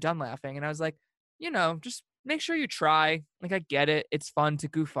after we were done laughing, and I was like, just make sure you try. Like, I get it. It's fun to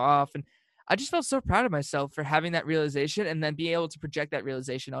goof off. And I just felt so proud of myself for having that realization and then being able to project that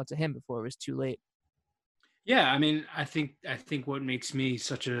realization onto him before it was too late. Yeah, I mean, I think what makes me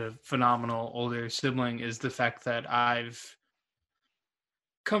such a phenomenal older sibling is the fact that I've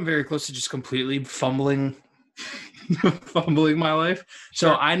come very close to just completely fumbling my life. So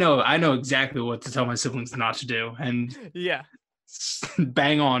Sure. I know exactly what to tell my siblings not to do. And Yeah.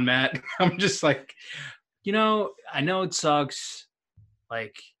 bang on, Matt. I'm just like, I know it sucks.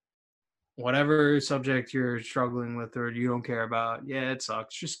 Like, whatever subject you're struggling with or you don't care about, yeah, it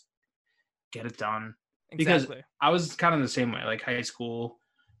sucks. Just get it done. Because Exactly. I was kind of the same way, like high school,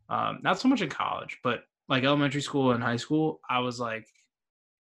 not so much in college, but like elementary school and high school, I was like,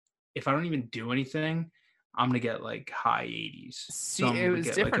 if I don't even do anything, I'm gonna get like high 80s. So See, I'm it gonna was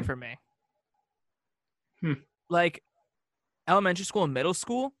get different like for me. Hmm. Like elementary school and middle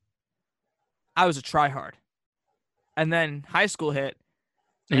school, I was a tryhard. And then high school hit,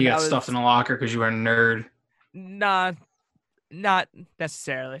 and you and I got was stuffed in a locker because you were a nerd. nah, not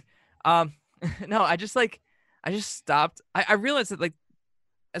necessarily. No, I just stopped. I realized that like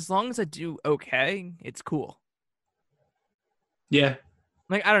as long as I do okay, it's cool. Yeah.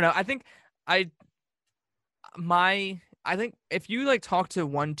 Like I don't know. I I think if you like talk to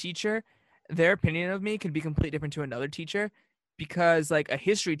one teacher, their opinion of me could be completely different to another teacher because like a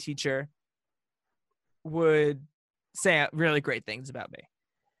history teacher would say really great things about me.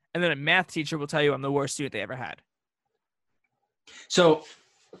 And then a math teacher will tell you I'm the worst student they ever had. So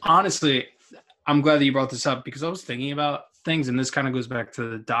honestly, I'm glad that you brought this up because I was thinking about things, and this kind of goes back to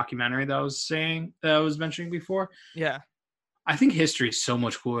the documentary that I was mentioning before. Yeah. I think history is so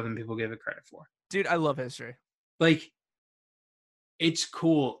much cooler than people give it credit for. Dude, I love history. Like, it's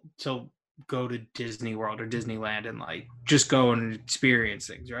cool to go to Disney World or Disneyland and like just go and experience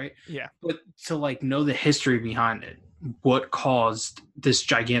things, right? Yeah. But to like know the history behind it, what caused this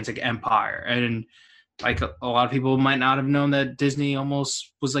gigantic empire, and like a lot of people might not have known that Disney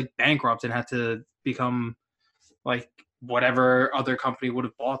almost was like bankrupt and had to become like whatever other company would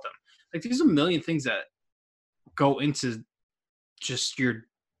have bought them. Like there's a million things that go into just your,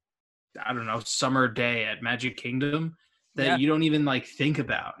 I don't know, summer day at Magic Kingdom that Yeah. you don't even like think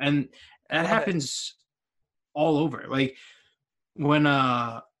about. And I that love it. happens all over. Like when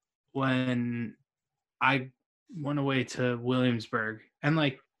I went away to Williamsburg, and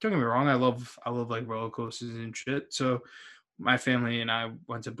like don't get me wrong, I love like roller coasters and shit. So my family and I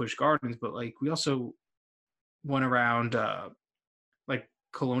went to Busch Gardens, but like we also went around like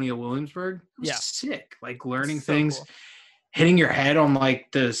Colonial Williamsburg. It was Yeah. sick. Like learning So things, cool. hitting your head on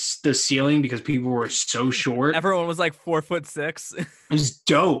like the ceiling because people were so short. Everyone was like 4'6". It was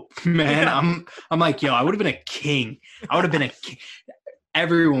dope, man. Yeah. I'm like, yo, I would have been a king. I would have been a king.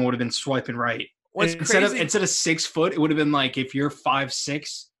 Everyone would have been swiping right. What's Instead crazy? of 6 foot, it would have been like if you're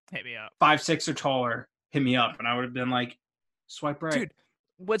 5'6", Hit me up. 5'6" or taller, hit me up, and I would have been like, swipe right. Dude,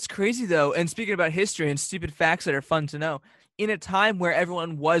 what's crazy though, and speaking about history and stupid facts that are fun to know, in a time where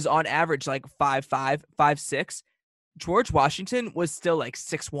everyone was on average like 5'5", 5'6", George Washington was still like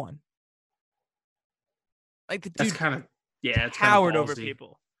 6'1". Like the That's dude kind of it's towered kind of over ballsy.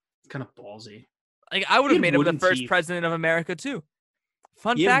 people. It's kind of ballsy. Like I would He have had made him the wooden first teeth. president of America too.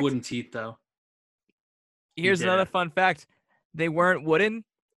 Fun He had fact. wooden teeth though. Here's did another it. fun fact. They weren't wooden.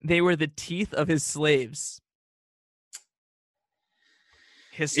 They were the teeth of his slaves.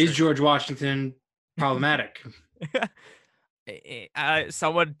 History. Is George Washington problematic?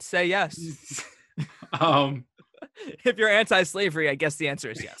 Some would say yes. If you're anti-slavery, I guess the answer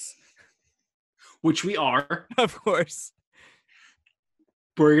is yes. Which we are. Of course.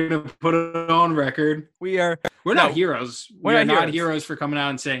 We're gonna put it on record. We are, We're No, not heroes. we're We're not not heroes. heroes for coming out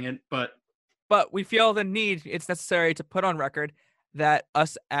and saying it, but but we feel the need, it's necessary to put on record that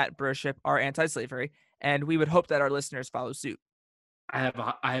us at Broship are anti-slavery, and we would hope that our listeners follow suit. I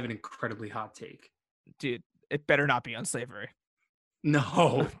have an incredibly hot take. Dude, it better not be on slavery.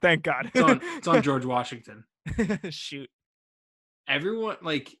 No, Thank God. it's on George Washington. Shoot. Everyone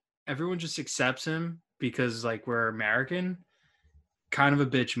just accepts him because like we're American. Kind of a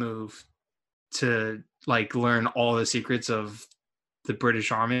bitch move to like learn all the secrets of the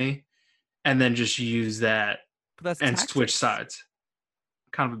British Army and then just use that But that's and tactics. switch sides.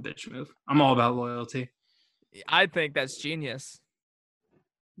 Kind of a bitch move. I'm all about loyalty. I think that's genius.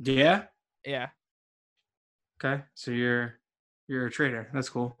 Yeah. Yeah. Okay. So you're a traitor. That's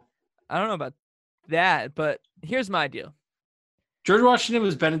cool. I don't know about that, but here's my deal. George Washington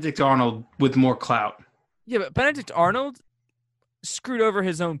was Benedict Arnold with more clout. Yeah, but Benedict Arnold screwed over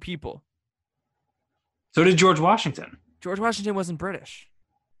his own people. So did George Washington. George Washington wasn't British.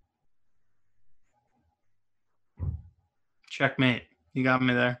 Checkmate. You got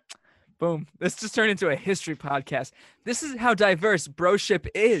me there. Boom. This just turned into a history podcast. This is how diverse Broship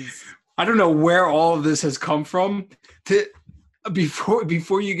is. I don't know where all of this has come from.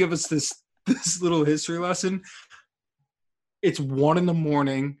 Before you give us this little history lesson, it's 1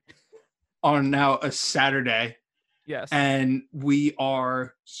 a.m. on now a Saturday, Yes. and we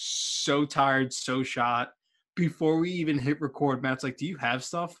are so tired, so shot. Before we even hit record, Matt's like, "Do you have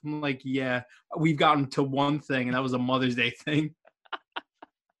stuff?" I'm like, "Yeah, we've gotten to one thing, and that was a Mother's Day thing."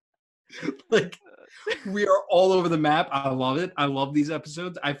 Like, we are all over the map. I love it. I love these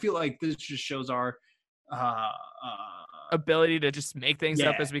episodes. I feel like this just shows our uh ability to just make things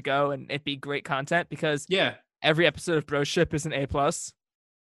up Yeah. as we go and it be great content, because yeah, every episode of Bro Ship is an A+.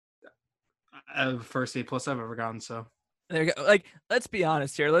 first A+ I've ever gotten. So There you go. Like, let's be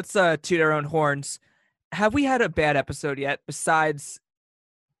honest here. Let's toot our own horns. Have we had a bad episode yet besides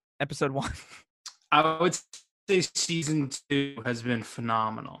episode 1? I would say season 2 has been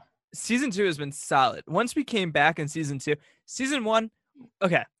phenomenal. Season 2 has been solid. Once we came back in season 2, season 1,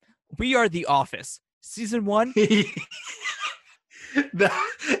 okay, we are The Office. Season 1,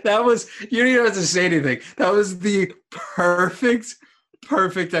 that was, you don't even have to say anything. That was the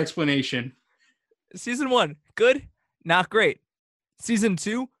perfect explanation. season 1, good, not great. Season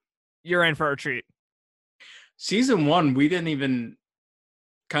 2, you're in for a treat. Season 1, we didn't even,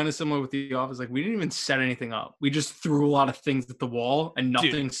 kind of similar with The Office, like we didn't even set anything up. We just threw a lot of things at the wall and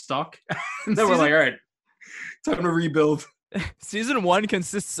nothing stuck. And then we're like, all right, time to rebuild. Season 1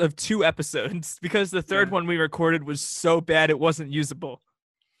 consists of 2 episodes because the third Yeah. one we recorded was so bad it wasn't usable.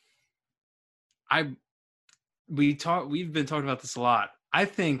 We've been talking about this a lot. I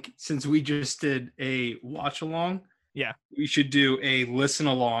think since we just did a watch along, Yeah. we should do a listen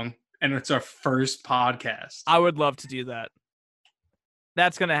along, and it's our first podcast. I would love to do that.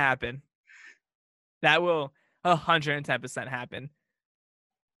 That's going to happen. That will 110% happen.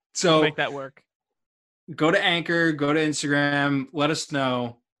 So Make that work. go to Anchor, go to Instagram, let us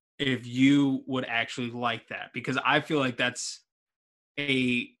know if you would actually like that, because I feel like that's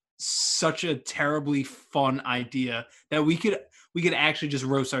such a terribly fun idea that we could actually just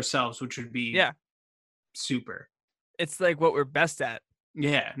roast ourselves, which would be Yeah. super. It's like what we're best at.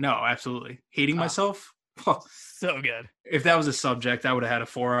 Yeah, no, absolutely. Hating Ah. myself. So good. If that was a subject, I would have had a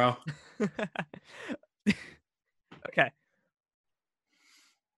 4.0. Okay.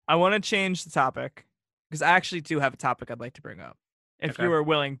 I want to change the topic because I actually do have a topic I'd like to bring up. If Okay. you are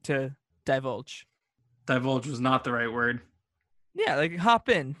willing to divulge. Divulge was not the right word. Yeah, like hop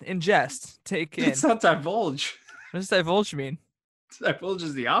in, ingest, take in. It's not divulge. What does divulge mean? Divulge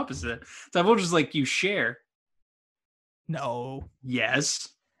is the opposite. Divulge is like you share. No. Yes.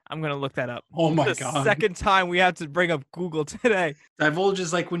 I'm going to look that up. Oh my The god. second time we have to bring up Google today. Divulge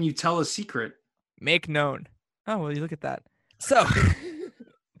is like when you tell a secret. Make known. Oh, well, you look at that. So,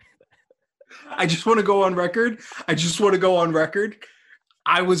 I just want to go on record.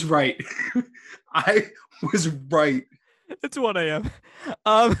 I was right. I was right. it's 1 a.m.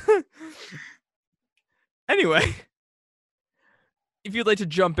 Anyway, if you'd like to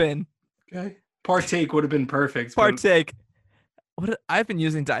jump in, Okay. Partake would have been perfect. but- partake. I've been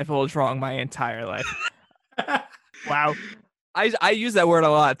using divulge wrong my entire life. Wow. I use that word a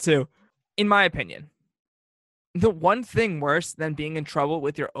lot too. In my opinion, the one thing worse than being in trouble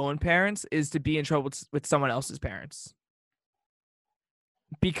with your own parents is to be in trouble with someone else's parents.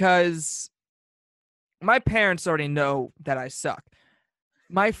 Because my parents already know that I suck.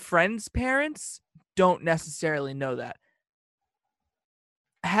 My friends' parents don't necessarily know that.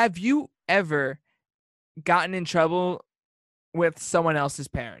 Have you ever gotten in trouble with someone else's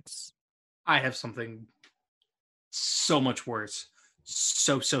parents? I have something so much worse.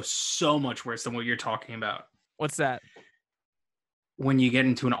 So much worse than what you're talking about. What's that? When you get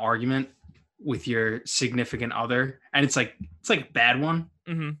into an argument with your significant other, and it's like a bad one,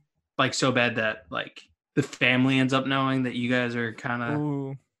 Mm-hmm. like so bad that like the family ends up knowing that you guys are kind of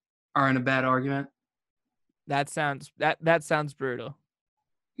Ooh, are in a bad argument. that sounds brutal.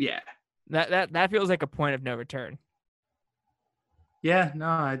 Yeah. That feels like a point of no return. Yeah,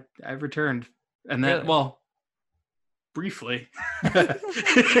 no, I've returned. And that, Really? well, briefly.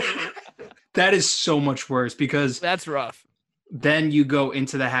 That is so much worse because That's rough. then you go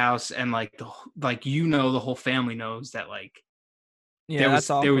into the house and like the whole family knows that like Yeah, that's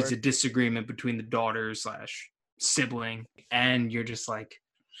there was awkward. a disagreement between the daughter / sibling, and you're just like,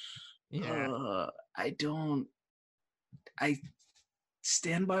 Yeah. I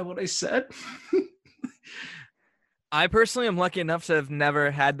stand by what I said. I personally am lucky enough to have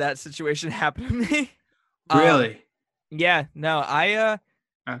never had that situation happen to me. Really? Yeah, no,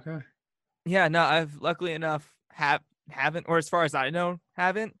 Okay. yeah, no, I've luckily enough haven't, or as far as I know,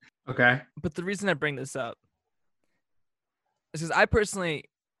 haven't. Okay. But the reason I bring this up is because I personally,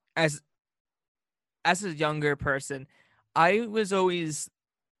 as a younger person, I was always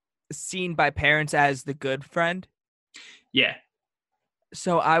seen by parents as the good friend. Yeah.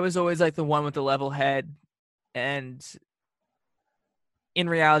 So I was always like the one with the level head, and in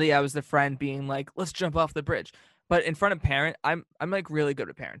reality, I was the friend being like, "Let's jump off the bridge." But in front of I'm like really good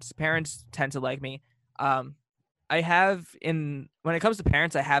with parents. Parents tend to like me. I when it comes to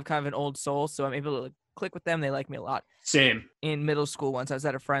parents, I have kind of an old soul, so I'm able to like, click with them. They like me a lot. Same. In middle school, once I was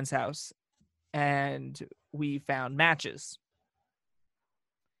at a friend's house, and we found matches.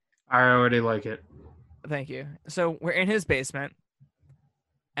 I already like it. Thank you. So we're in his basement,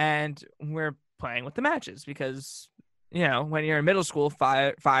 and we're playing with the matches because, you know, when you're in middle school,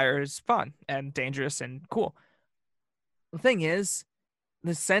 fire is fun and dangerous and cool. The thing is,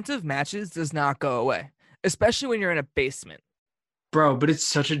 the scent of matches does not go away, especially when you're in a basement. Bro, but it's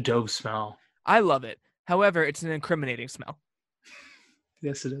such a dope smell. I love it. However, it's an incriminating smell.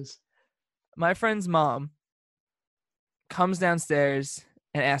 Yes, it is. My friend's mom comes downstairs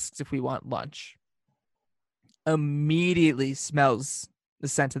and asks if we want lunch. Immediately smells the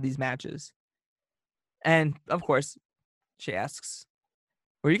scent of these matches. And, of course, she asks,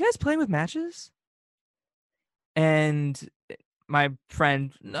 were you guys playing with matches? And my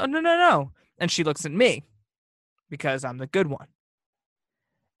friend, no. And she looks at me because I'm the good one.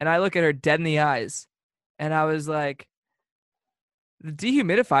 And I look at her dead in the eyes. And I was like, the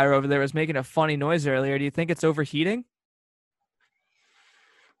dehumidifier over there was making a funny noise earlier. Do you think it's overheating?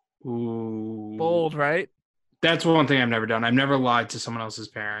 Ooh. Bold, right? That's one thing I've never done. I've never lied to someone else's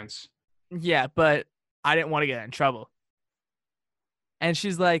parents. Yeah, but I didn't want to get in trouble. And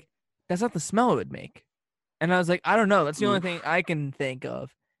she's like, that's not the smell it would make. And I was like, I don't know. That's the only thing I can think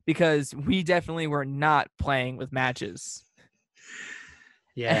of because we definitely were not playing with matches.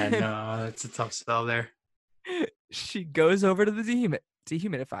 Yeah, no, it's a tough spell there. She goes over to the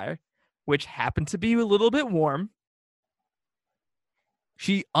dehumidifier, which happened to be a little bit warm.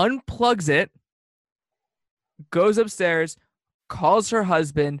 She unplugs it, goes upstairs, calls her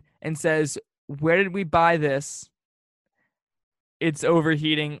husband, and says, where did we buy this? It's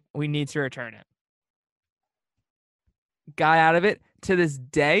overheating. We need to return it. Got out of it. To this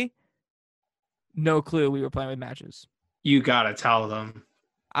day, no clue we were playing with matches. You gotta tell them.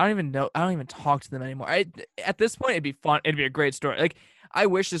 I don't even know. I don't even talk to them anymore. At this point, it'd be fun. It'd be a great story. Like, I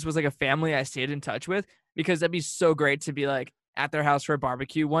wish this was like a family I stayed in touch with because that'd be so great to be like at their house for a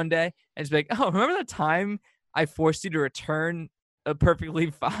barbecue one day and just be like, oh, remember that time I forced you to return a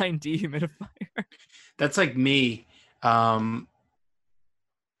perfectly fine dehumidifier? That's like me.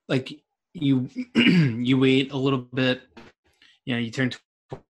 Like you, you wait a little bit. You know, you turn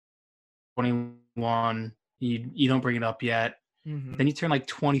 21. You don't bring it up yet. Mm-hmm. Then you turn like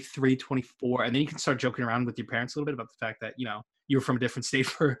 23, 24, and then you can start joking around with your parents a little bit about the fact that, you know, you were from a different state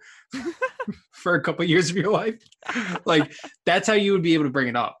for for a couple of years of your life. Like, that's how you would be able to bring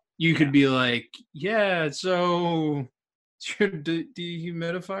it up. You could be like, yeah, so is your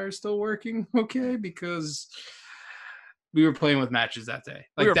dehumidifier still working? Okay, because we were playing with matches that day.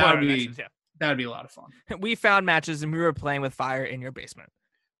 Like, that would be a lot of fun. We found matches and we were playing with fire in your basement.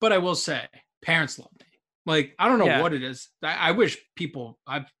 But I will say, parents love me. Like, I don't know what it is. I wish people,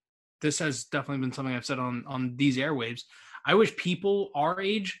 this has definitely been something I've said on these airwaves. I wish people our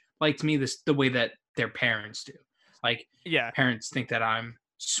age liked me the way that their parents do. Like, parents think that I'm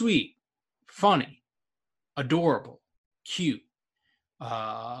sweet, funny, adorable, cute,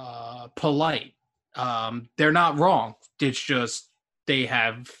 polite. They're not wrong. It's just they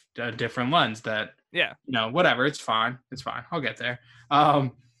have a different lens that, you know, whatever. It's fine. It's fine. I'll get there.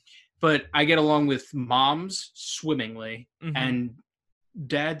 But I get along with moms swimmingly, and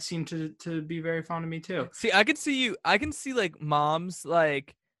dad seemed to be very fond of me too. See, I can see like moms,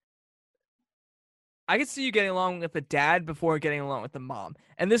 like I can see you getting along with the dad before getting along with the mom.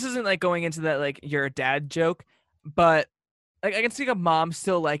 And this isn't like going into that like you're a dad joke, but like I can see like a mom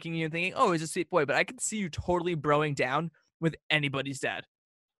still liking you and thinking, oh, he's a sweet boy. But I can see you totally broing down with anybody's dad.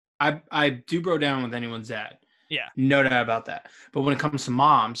 I do bro down with anyone's dad. Yeah. No doubt about that. But when it comes to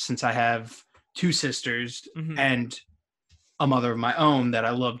moms, since I have two sisters and a mother of my own that I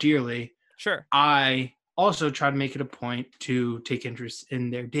love dearly, sure, I also try to make it a point to take interest in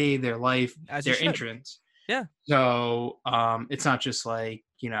their day, their life, their interests. Yeah. So it's not just like,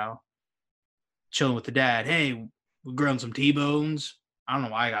 you know, chilling with the dad. Hey, we're grilling some T-bones. I don't know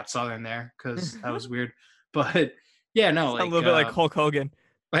why I got Southern there because that was weird. But yeah, no, like, a little bit like Hulk Hogan.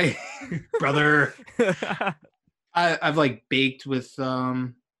 Like, brother. I've like baked with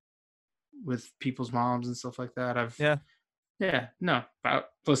people's moms and stuff like that.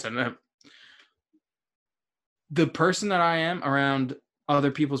 Listen, the person that I am around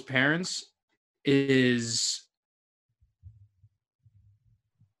other people's parents is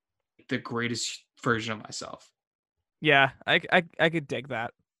the greatest version of myself. Yeah, I could dig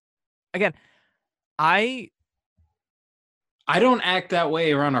that. Again, I don't act that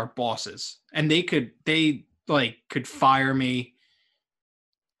way around our bosses, and they could fire me.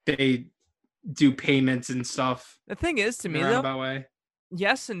 do payments and stuff The thing is, to in me a though, roundabout way.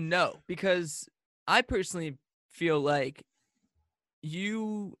 yes and no, because I personally feel like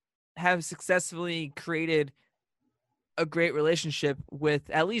you have successfully created a great relationship with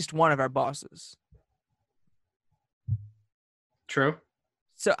at least one of our bosses. True.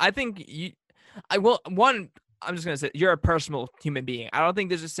 So I think I'm just gonna say you're a personal human being. I don't think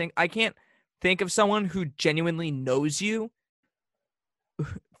there's a thing. I can't think of someone who genuinely knows you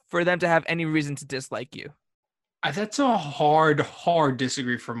for them to have any reason to dislike you. That's a hard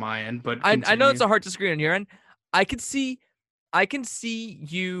disagree from my end, but I know continue. it's a hard disagree on your end. I can see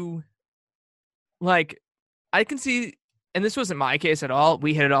you like I can see, and this wasn't my case at all.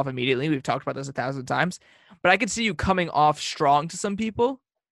 We hit it off immediately. We've talked about this 1,000 times, but I could see you coming off strong to some people,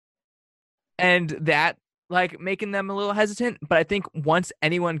 and that like making them a little hesitant. But I think once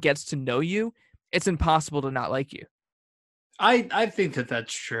anyone gets to know you, it's impossible to not like you. I think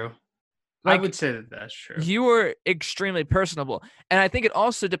that's true. I would say that that's true. You are extremely personable, and I think it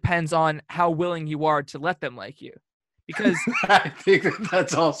also depends on how willing you are to let them like you, because I think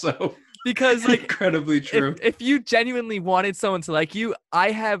that's also because like incredibly true. if you genuinely wanted someone to like you,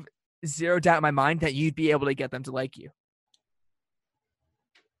 I have zero doubt in my mind that you'd be able to get them to like you.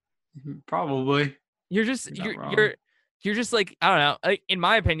 Probably. You're just you're just like, I don't know. Like, in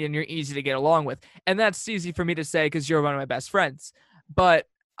my opinion, you're easy to get along with, and that's easy for me to say because you're one of my best friends. But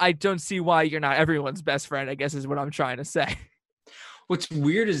I don't see why you're not everyone's best friend, I guess is what I'm trying to say. What's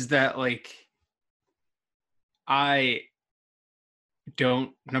weird is that like I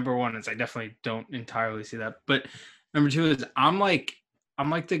don't, number one is I definitely don't entirely see that. But number two is I'm like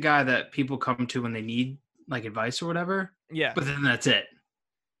the guy that people come to when they need like advice or whatever. Yeah. But then that's it.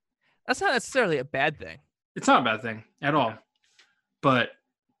 That's not necessarily a bad thing. It's not a bad thing at all. But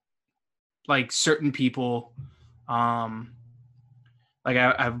like certain people, like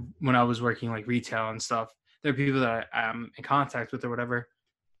I when I was working like retail and stuff, there are people that I'm in contact with or whatever.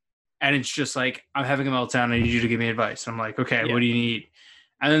 And it's just like, I'm having a meltdown. I need you to give me advice. I'm like, okay, Yeah. What do you need?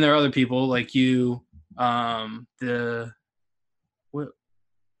 And then there are other people like you, what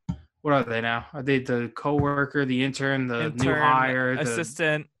are they now? Are they the coworker, the intern, the new hire,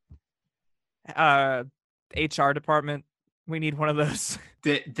 assistant, HR department? We need one of those.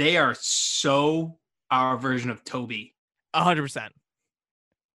 They are so our version of Toby. 100%.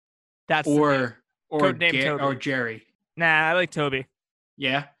 That's or Codename Toby. Or Jerry. Nah, I like Toby.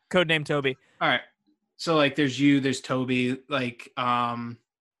 Yeah. Codename Toby. All right. So like there's you, there's Toby, like that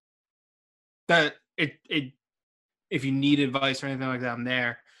it if you need advice or anything like that, I'm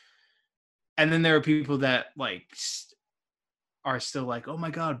there. And then there are people that like are still like, oh my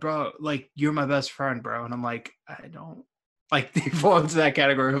God, bro, like you're my best friend, bro. And I'm like, I don't like, they fall into that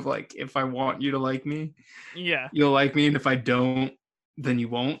category of like, if I want you to like me, yeah, you'll like me. And if I don't, then you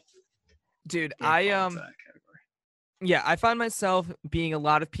won't. Dude, Yeah, I find myself being a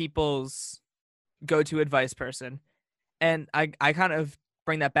lot of people's go-to advice person. And I kind of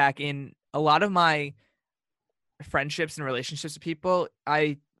bring that back in a lot of my friendships and relationships with people.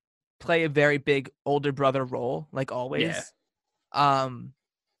 I play a very big older brother role, like always. Yeah.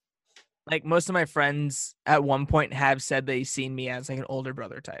 Like most of my friends at one point have said they've seen me as like an older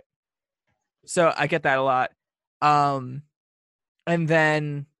brother type. So I get that a lot. And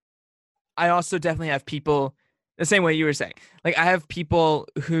then I also definitely have people the same way you were saying. Like I have people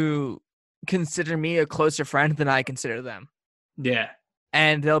who consider me a closer friend than I consider them. Yeah.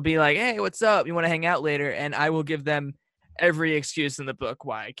 And they'll be like, hey, what's up? You want to hang out later? And I will give them every excuse in the book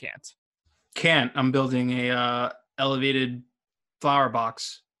why I can't. I'm building a elevated flower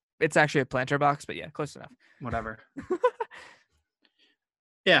box. It's actually a planter box, but yeah, close enough. Whatever.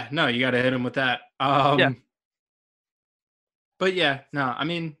 Yeah, no, you got to hit him with that. Yeah. But yeah, no, I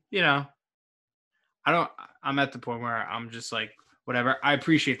mean, you know, I'm at the point where I'm just like, whatever. I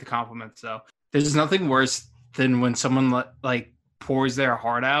appreciate the compliments though. There's nothing worse than when someone like pours their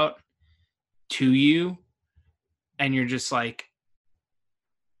heart out to you and you're just like,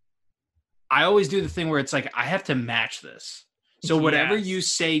 I always do the thing where it's like, I have to match this. So whatever Yes. you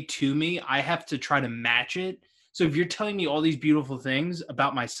say to me, I have to try to match it. So if you're telling me all these beautiful things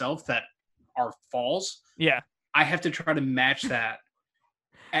about myself that are false, Yeah. I have to try to match that.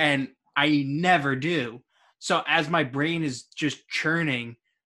 And I never do. So as my brain is just churning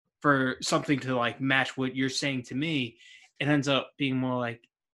for something to like match what you're saying to me, it ends up being more like,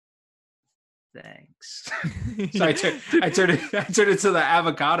 thanks. So I turned it into the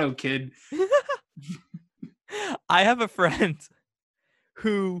avocado kid. I have a friend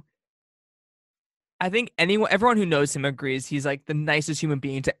who I think everyone who knows him agrees he's like the nicest human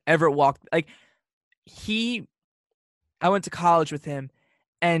being to ever walk. Like I went to college with him,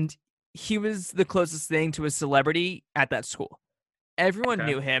 and he was the closest thing to a celebrity at that school. Everyone Okay.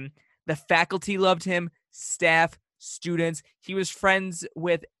 knew him. The faculty loved him, staff, students. He was friends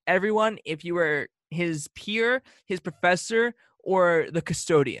with everyone if you were his peer, his professor, or the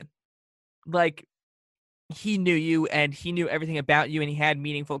custodian. Like, he knew you and he knew everything about you and he had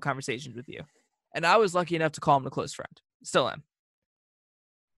meaningful conversations with you. And I was lucky enough to call him a close friend. Still am.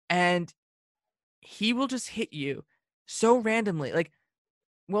 And he will just hit you so randomly. Like,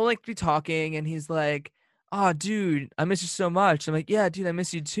 we'll like be talking and he's like, "Oh, dude, I miss you so much." I'm like, "Yeah, dude, I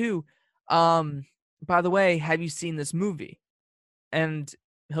miss you too. By the way, have you seen this movie?" And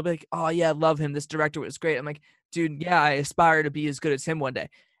he'll be like, "Oh yeah, I love him. This director was great." I'm like, "Dude, yeah, I aspire to be as good as him one day."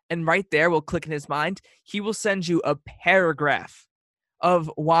 And right there will click in his mind. He will send you a paragraph of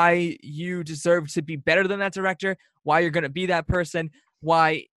why you deserve to be better than that director, why you're gonna be that person,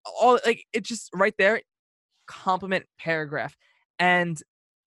 why all like it just right there, compliment paragraph. And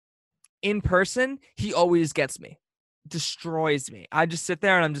in person, he always gets me, destroys me. I just sit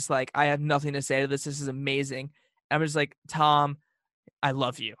there and I'm just like, I have nothing to say to this. This is amazing. I'm just like, "Tom, I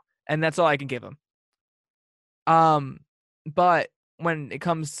love you." And that's all I can give him. But when it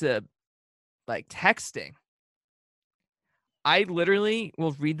comes to like texting, I literally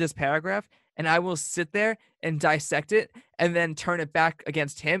will read this paragraph and I will sit there and dissect it and then turn it back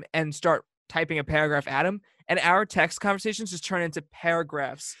against him and start typing a paragraph at him. And our text conversations just turn into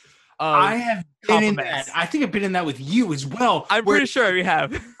paragraphs of I have been in that. compliments. I think I've been in that with you as well. I'm where- pretty sure we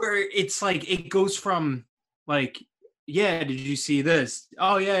have. where it's like it goes from like, yeah, did you see this?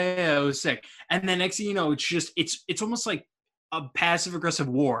 Oh yeah, it was sick. And then next thing you know, it's almost like a passive aggressive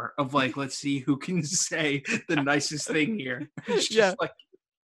war of like, let's see who can say the nicest thing here. It's just Yeah. like,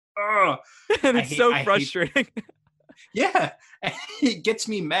 oh And I it's hate- so I hate- frustrating. yeah. It gets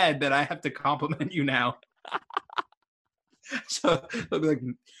me mad that I have to compliment you now. So I'll be like,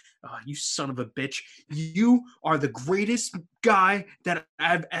 "Oh, you son of a bitch. You are the greatest guy that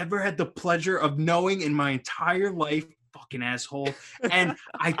I've ever had the pleasure of knowing in my entire life, fucking asshole. And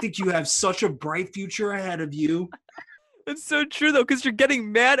I think you have such a bright future ahead of you." It's so true though, because you're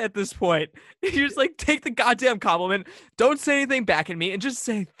getting mad at this point. You just like take the goddamn compliment, don't say anything back at me, and just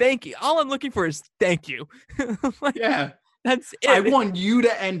say thank you. All I'm looking for is thank you. Like, Yeah. that's it. I want you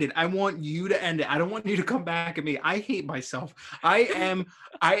to end it. I want you to end it. I don't want you to come back at me. I hate myself. I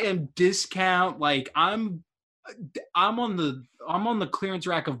am discount, like I'm on the clearance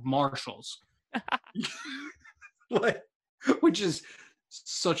rack of Marshalls. Like, which is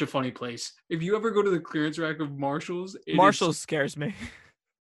such a funny place. If you ever go to the clearance rack of Marshalls, it is- Marshall scares me.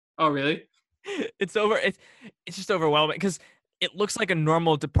 Oh, really? It's just overwhelming because it looks like a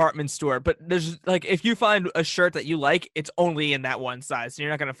normal department store, but there's like if you find a shirt that you like, it's only in that one size. So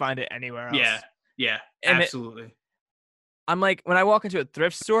you're not gonna find it anywhere else. Yeah, And absolutely. I'm like, when I walk into a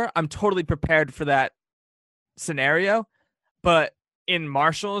thrift store, I'm totally prepared for that scenario. But in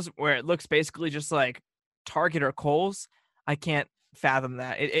Marshalls, where it looks basically just like Target or Kohl's, I can't fathom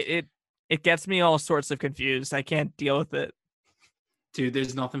that. It gets me all sorts of confused. I can't deal with it. Dude,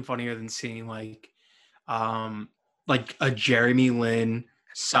 there's nothing funnier than seeing like a Jeremy Lin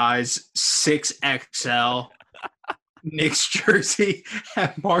size 6XL Knicks jersey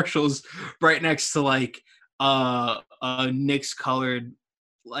at Marshalls right next to like a Knicks colored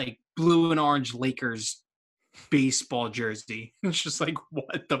like blue and orange Lakers baseball jersey. It's just like,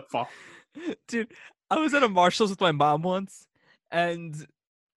 what the fuck? Dude, I was at a Marshalls with my mom once, and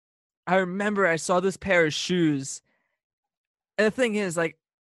I remember I saw this pair of shoes. And the thing is, like,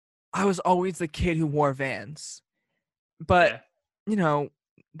 I was always the kid who wore Vans. But, Yeah. you know,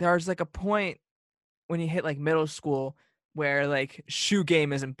 there's like a point when you hit like middle school where like shoe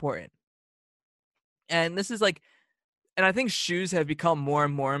game is important. And this is like, and I think shoes have become more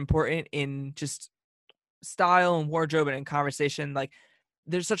and more important in just style and wardrobe and in conversation. Like,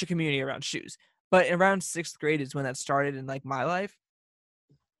 there's such a community around shoes. But around 6th grade is when that started in like my life.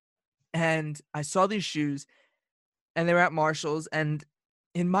 And I saw these shoes and they were at Marshall's. And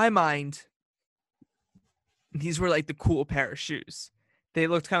in my mind, these were like the cool pair of shoes. They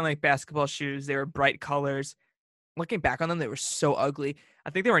looked kind of like basketball shoes. They were bright colors. Looking back on them, they were so ugly. I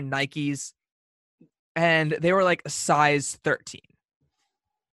think they were Nikes. And they were like a size 13.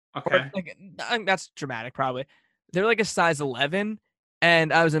 Okay. Or, like, that's dramatic, probably. They were like a size 11.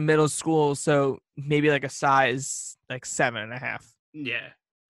 And I was in middle school, so maybe like a size like 7.5. Yeah.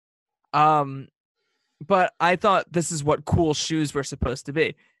 But I thought this is what cool shoes were supposed to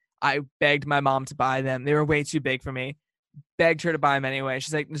be. I begged my mom to buy them. They were way too big for me. Begged her to buy them anyway.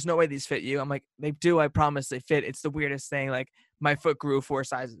 She's like, "There's no way these fit you." I'm like, "They do. I promise they fit." It's the weirdest thing. Like, my foot grew 4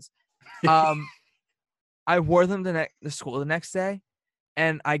 sizes. I wore them to school the next day,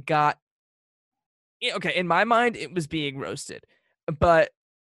 and I got okay, in my mind it was being roasted. But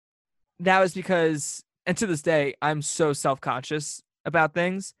that was because, and to this day, I'm so self-conscious about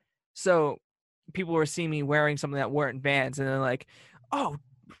things. So people were seeing me wearing something that weren't Vans, and they're like, "Oh,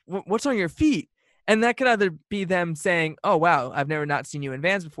 what's on your feet?" And that could either be them saying, "Oh, wow, I've never not seen you in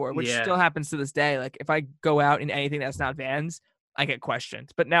Vans before," which Yeah. still happens to this day. Like if I go out in anything that's not Vans, I get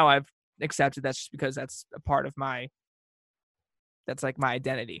questioned. But now I've accepted that's just because that's a part of my, that's like my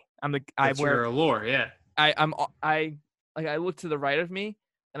identity. That's your allure, yeah. I look to the right of me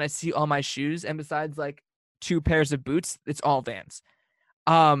and I see all my shoes, and besides like 2 pairs of boots, it's all Vans.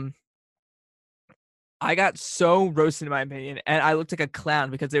 I got so roasted in my opinion, and I looked like a clown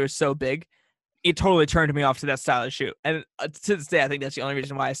because they were so big. It totally turned me off to that style of shoe. And to this day, I think that's the only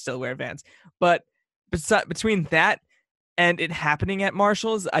reason why I still wear Vans. But between that and it happening at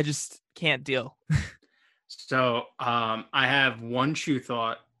Marshall's, I just can't deal. So I have one shoe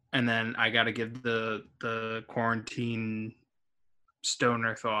thought, and then I got to give the quarantine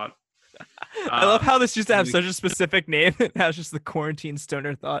stoner thought. I love how this used to have such a specific name. Now it's just the quarantine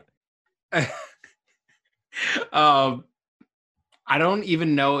stoner thought. I don't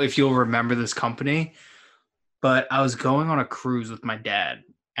even know if you'll remember this company, but I was going on a cruise with my dad,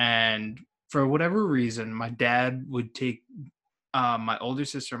 and for whatever reason, my dad would take my older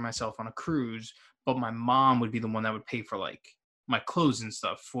sister and myself on a cruise, but my mom would be the one that would pay for like my clothes and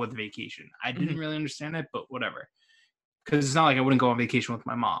stuff for the vacation. I didn't really understand it, but whatever. Because it's not like I wouldn't go on vacation with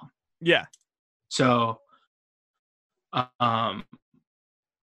my mom. Yeah. So, I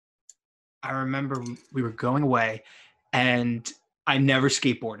remember we were going away, and I never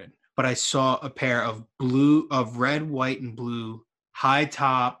skateboarded, but I saw a pair of red, white, and blue high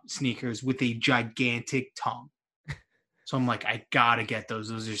top sneakers with a gigantic tongue. So I'm like, I gotta get those.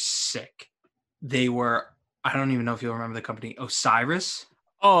 Those are sick. They were, I don't even know if you'll remember the company, Osiris.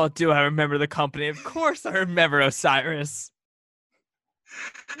 Oh, do I remember the company? Of course I remember Osiris.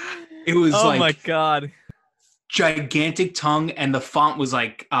 It was oh my God. Gigantic tongue, and the font was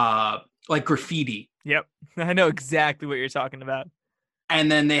like graffiti. Yep. I know exactly what you're talking about. And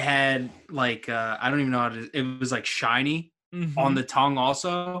then they had like I don't even know how to, it was like shiny on the tongue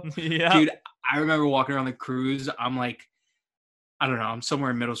also. Yeah. Dude, I remember walking around the cruise. I'm like, I don't know, I'm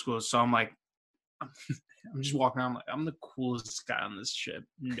somewhere in middle school, so I'm like, I'm just walking around like I'm the coolest guy on this ship,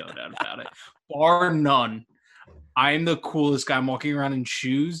 no doubt about it. Bar none. I am the coolest guy. I'm walking around in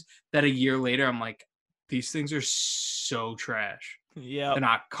shoes that a year later I'm like, these things are so trash. Yeah. They're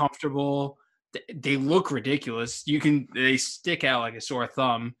not comfortable. They look ridiculous. They stick out like a sore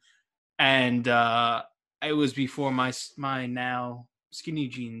thumb. And it was before my now skinny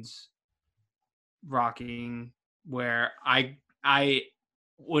jeans rocking, where I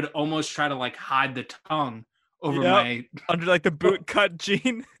would almost try to like hide the tongue over my under like the boot cut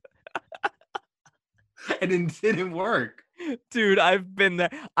jean. And it didn't work. Dude, I've been there.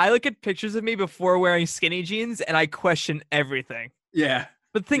 I look at pictures of me before wearing skinny jeans and I question everything. Yeah.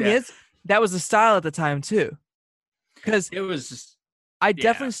 But the thing is, that was the style at the time too. Because it was just, I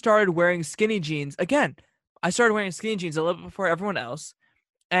definitely started wearing skinny jeans. Again, I started wearing skinny jeans a little bit before everyone else.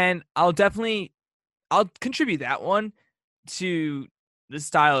 And I'll contribute that one to the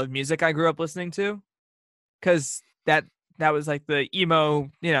style of music I grew up listening to. Because that was like the emo,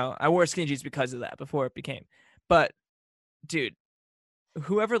 I wore skinny jeans because of that before it became. But dude,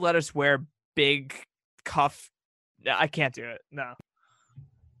 whoever let us wear big cuff, I can't do it. No.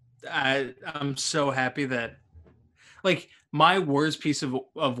 I'm so happy that, like, my worst piece of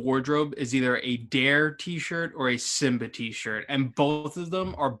wardrobe is either a Dare t-shirt or a Simba t-shirt, and both of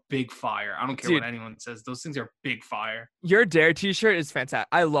them are big fire. I don't care what anyone says; those things are big fire. Your Dare t-shirt is fantastic.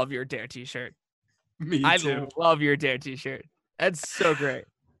 I love your Dare t-shirt. Me too. I love your Dare t-shirt. That's so great.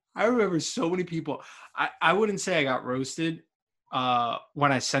 I remember so many people. I wouldn't say I got roasted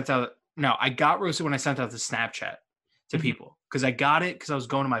when I sent out. No, I got roasted when I sent out the Snapchat to people, because I got it because I was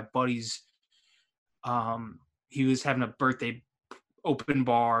going to my buddy's. He was having a birthday open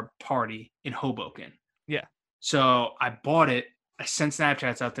bar party in Hoboken. Yeah. So I bought it. I sent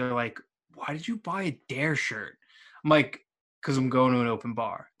Snapchats out there like, why did you buy a Dare shirt? I'm like, because I'm going to an open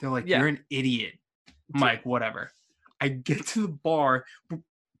bar. They're like, you're an idiot. I'm like, whatever. I get to the bar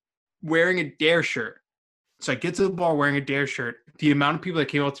wearing a Dare shirt. So I get to the bar wearing a Dare shirt. The amount of people that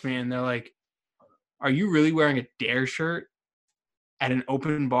came up to me and they're like, are you really wearing a Dare shirt at an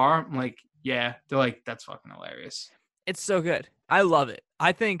open bar? I'm like, yeah. They're like, that's fucking hilarious. It's so good. I love it.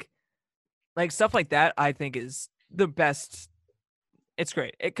 I think like stuff like that, I think is the best. It's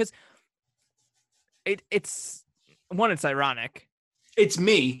great. Because it's ironic. It's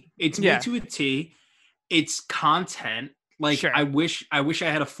me. It's me to a T. It's content. Like Sure. I wish I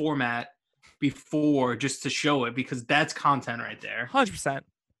had a format before just to show it, because that's content right there. 100%.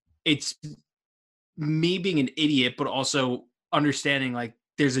 It's me being an idiot, but also understanding like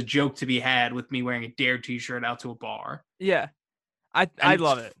there's a joke to be had with me wearing a Dare t-shirt out to a bar. Yeah. I And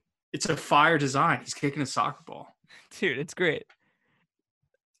love it. It's a fire design. He's kicking a soccer ball. Dude, it's great.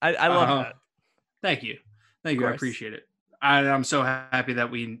 I love Uh-huh. that. Thank you. I course. appreciate it. I'm so happy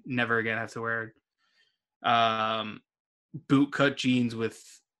that we never again have to wear boot cut jeans with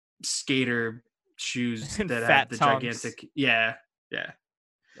skater shoes And that fat have the tongues. gigantic. Yeah.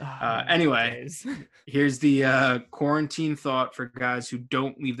 Oh, Anyway. days. Here's the quarantine thought for guys who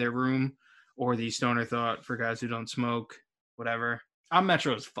don't leave their room, or the stoner thought for guys who don't smoke, whatever. I'm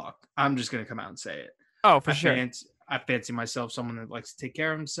metro as fuck. I'm just going to come out and say it. Oh, for sure. I fancy myself someone that likes to take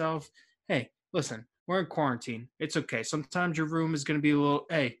care of himself. Hey, listen, we're in quarantine. It's okay. Sometimes your room is going to be a little,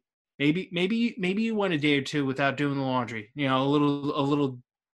 hey, maybe you went a day or two without doing the laundry, you know, a little,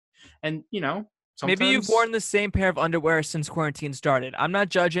 and you know, sometimes, Maybe you've worn the same pair of underwear since quarantine started. I'm not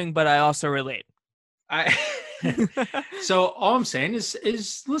judging, but I also relate. So all I'm saying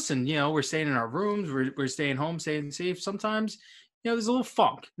is listen, you know, we're staying in our rooms, we're staying home, staying safe. Sometimes, you know, there's a little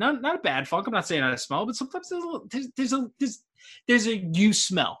funk. Not a bad funk. I'm not saying I smell, but sometimes there's a you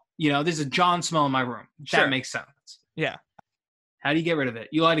smell. You know, there's a John smell in my room. Sure. That makes sense. Yeah. How do you get rid of it?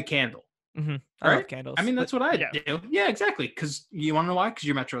 You light a candle. I Right? love candles. I mean, that's what I yeah. do. Yeah, exactly. Because you want to know why? Because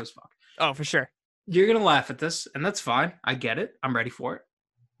you're metro as fuck. Oh, for sure. You're gonna laugh at this, and that's fine. I get it. I'm ready for it.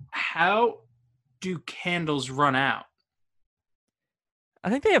 How do candles run out? I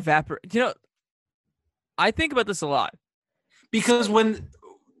think they evaporate. You know, I think about this a lot. Because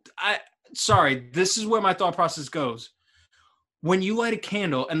this is where my thought process goes. When you light a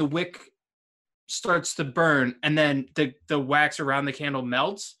candle and the wick starts to burn, and then the wax around the candle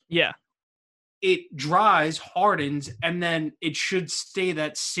melts, Yeah. it dries, hardens, and then it should stay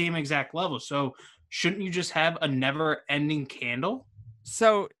that same exact level. So shouldn't you just have a never-ending candle?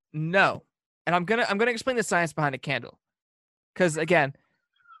 So no, and I'm gonna explain the science behind a candle, because again,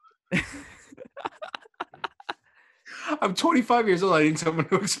 I'm 25 years old. I need someone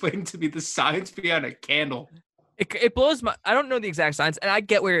to explain to me the science behind a candle. it blows my. I don't know the exact science, and I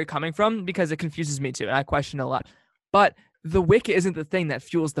get where you're coming from because it confuses me too, and I question it a lot. But the wick isn't the thing that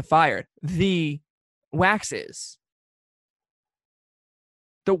fuels the fire. The wax is.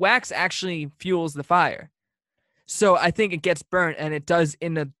 The wax actually fuels the fire. So I think it gets burnt, and it does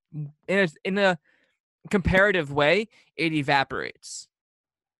in a comparative way, it evaporates.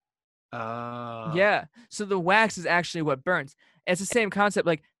 Yeah. So the wax is actually what burns. It's the same concept.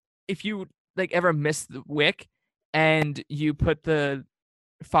 Like if you like ever miss the wick and you put the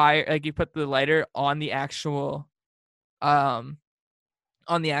fire, like you put the lighter on the actual wax,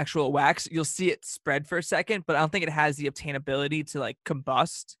 you'll see it spread for a second, but I don't think it has the obtainability to like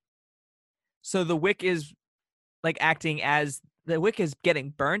combust. So the wick is like acting as the wick is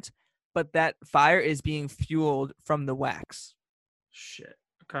getting burnt, but that fire is being fueled from the wax. Shit.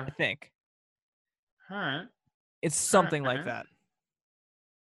 Okay. I think All right. it's something like Alright. that.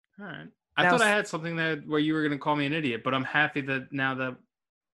 All right. I Now thought I s- had something that where you were going to call me an idiot, but I'm happy that now that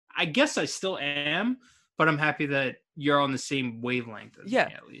I guess I still am, but I'm happy that you're on the same wavelength as Yeah.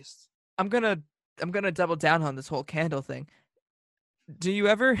 me at least. I'm gonna double down on this whole candle thing. Do you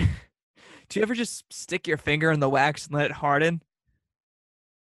ever just stick your finger in the wax and let it harden?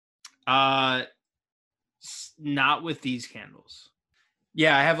 Not with these candles.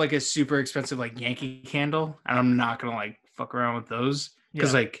 Yeah, I have like a super expensive like Yankee candle, and I'm not gonna like fuck around with those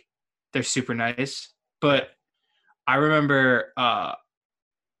because Yeah. like they're super nice. But I remember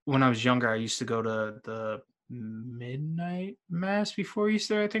when I was younger, I used to go to the midnight mass before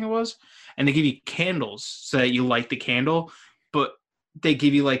Easter, I think it was, and they give you candles so that you light the candle, but they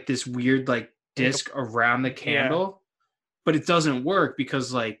give you like this weird like disc around the candle, but it doesn't work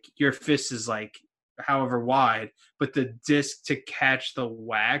because like your fist is like however wide, but the disc to catch the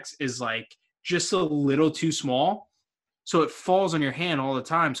wax is like just a little too small. So it falls on your hand all the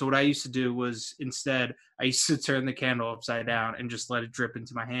time. So what I used to do was instead I used to turn the candle upside down and just let it drip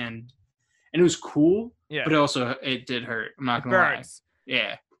into my hand. And it was cool, Yeah. but it did hurt. I'm not It gonna lie. burns.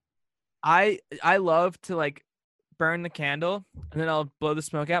 Yeah. I love to like burn the candle and then I'll blow the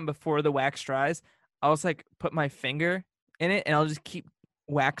smoke out, and before the wax dries, I'll just like put my finger in it and I'll just keep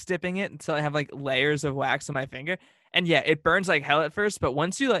wax dipping it until I have like layers of wax on my finger. And yeah, it burns like hell at first, but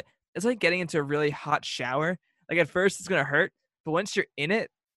once you like, it's like getting into a really hot shower. Like at first it's gonna hurt, but once you're in it,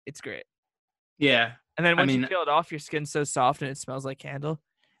 it's great. Yeah. And then once you mean- peel it off, your skin's so soft and it smells like candle.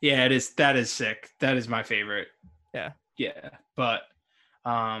 Yeah, it is. That is sick. That is my favorite. Yeah. Yeah. But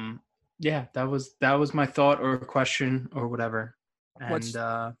Yeah, that was my thought or question or whatever. What's-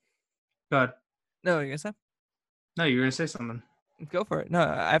 And God, No, you gonna say? no, you were gonna say something. Go for it. No,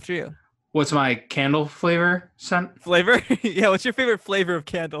 after you. What's my candle flavor scent? Flavor? Yeah, what's your favorite flavor of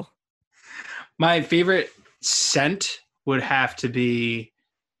candle? My favorite scent would have to be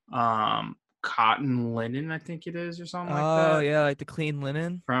cotton linen, I think it is, or something like that. Oh yeah, like the clean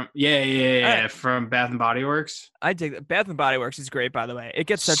linen. From yeah, Alright. from Bath and Body Works. I dig that. Bath and Body Works is great, by the way. It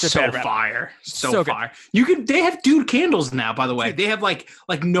gets such a so bad rap. fire, So so good. fire. You can. They have dude candles now. By the way, Dude. they have like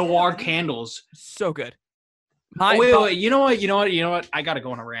noir candles. So good. Oh, wait. You know what? I gotta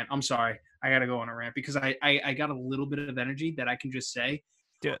go on a rant. I'm sorry. I gotta go on a rant because I got a little bit of energy that I can just say.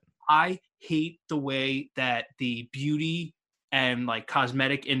 Do it. I hate the way that the beauty and like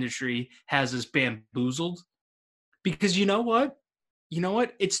cosmetic industry has us bamboozled. Because you know what?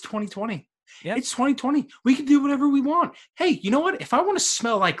 It's 2020. Yeah. It's 2020. We can do whatever we want. Hey, you know what? If I want to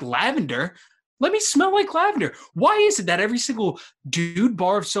smell like lavender, let me smell like lavender. Why is it that every single dude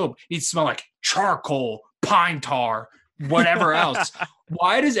bar of soap needs to smell like charcoal, pine tar, whatever else?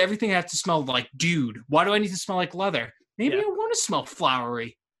 Why does everything have to smell like dude? Why do I need to smell like leather? Maybe Yeah. I want to smell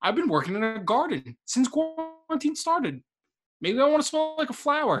flowery. I've been working in a garden since quarantine started. Maybe I want to smell like a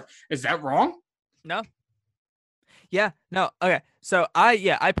flower. Is that wrong? No. Yeah. No. Okay. So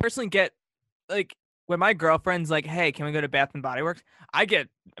I personally get like when my girlfriend's like, "Hey, can we go to Bath and Body Works?" I get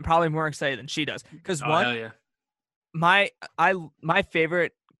probably more excited than she does because Oh, hell yeah. my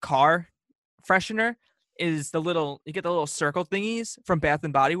favorite car freshener is you get the little circle thingies from Bath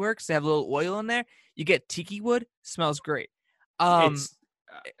and Body Works. They have a little oil in there. You get tiki wood, smells great.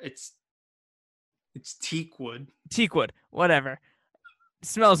 It's teak wood. Teak wood, whatever.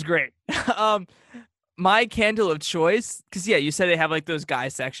 Smells great. My candle of choice, because you said they have like those guy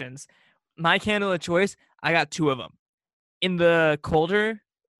sections. My candle of choice, I got 2 of them. In the colder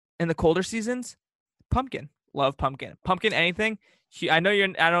seasons, pumpkin. Love pumpkin. Pumpkin anything. I know you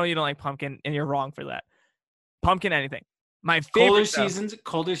don't like pumpkin, and you're wrong for that. Pumpkin anything. My favorite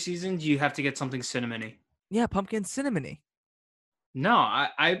Colder seasons, you have to get something cinnamony. Yeah, pumpkin cinnamony. No,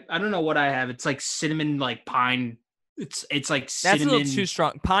 I don't know what I have. It's like cinnamon, like pine. It's like cinnamon. That's a little too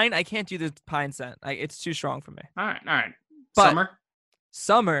strong. Pine, I can't do the pine scent. It's too strong for me. All right. But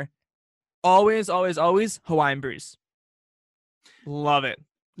summer, always Hawaiian Breeze. Love it.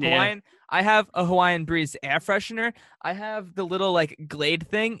 Hawaiian. Yeah. I have a Hawaiian Breeze air freshener. I have the little like Glade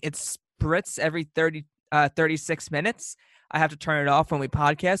thing. It spritz every 36 minutes. I have to turn it off when we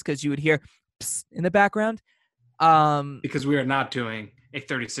podcast because you would hear psst in the background. Because we are not doing a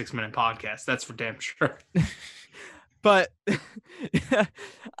 36-minute podcast. That's for damn sure. But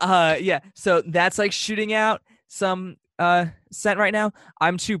yeah, so that's like shooting out some scent right now.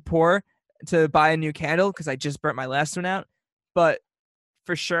 I'm too poor to buy a new candle because I just burnt my last one out. But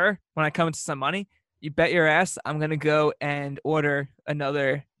for sure, when I come into some money, you bet your ass I'm gonna go and order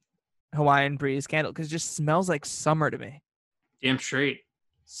another Hawaiian Breeze candle because it just smells like summer to me. Damn straight.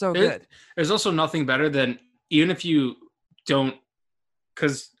 So good. There's also nothing better than, even if you don't,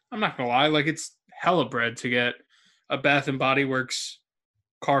 because I'm not gonna lie, like it's hella bread to get a Bath and Body Works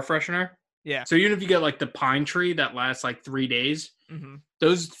car freshener. Yeah. So even if you get like the pine tree that lasts like 3 days, Mm-hmm.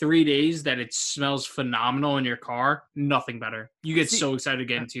 those 3 days that it smells phenomenal in your car, nothing better. You get so excited to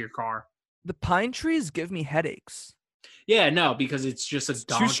get into your car. The pine trees give me headaches. Yeah, no, because it's just a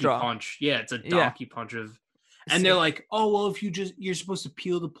donkey strong. punch. Yeah, it's a donkey punch of. And they're like, "Oh well, if you're supposed to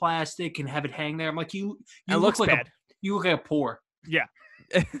peel the plastic and have it hang there." I'm like, "You it look looks like bad. you look like a poor." Yeah.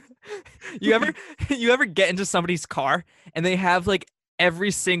 you ever get into somebody's car and they have like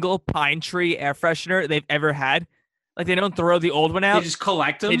every single pine tree air freshener they've ever had? Like they don't throw the old one out. They just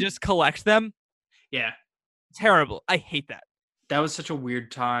collect them. They just collect them. Yeah. Terrible. I hate that. That was such a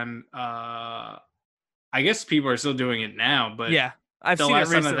weird time. I guess people are still doing it now, but yeah, I've the seen last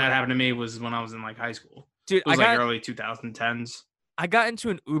it time recently. that happened to me was when I was in like high school. Dude, It was like early 2010s. I got into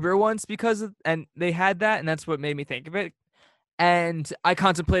an Uber once and they had that, and that's what made me think of it. And I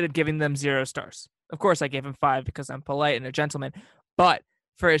contemplated giving them 0 stars. Of course, I gave him 5 because I'm polite and a gentleman. But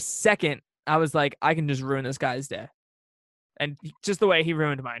for a second, I was like, I can just ruin this guy's day, and just the way he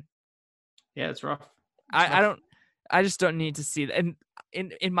ruined mine. Yeah, it's rough. I just don't need to see that.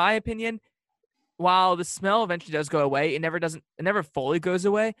 And in my opinion, while the smell eventually does go away, it never fully goes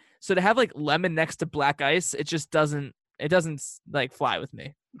away. So to have like lemon next to black ice, it just doesn't like fly with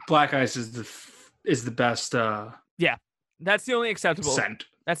me. Black ice is the best Yeah, that's the only acceptable scent.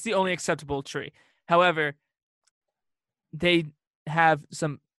 That's the only acceptable tree. However, they have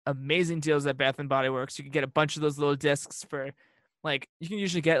some amazing deals at Bath and Body Works. You can get a bunch of those little discs for like, you can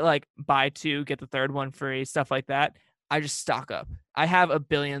usually get like buy 2, get the 3rd one free, stuff like that. I just stock up. I have a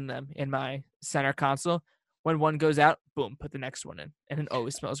billion of them in my center console. When one goes out, boom, put the next one in, and it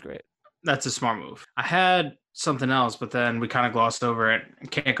always smells great. That's a smart move. I had something else, but then we kind of glossed over it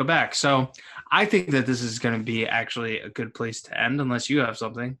and can't go back. So I think that this is going to be actually a good place to end, unless you have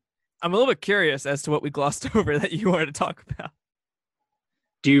something. I'm a little bit curious as to what we glossed over that you wanted to talk about.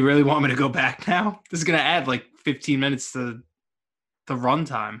 Do you really want me to go back now? This is going to add like 15 minutes to the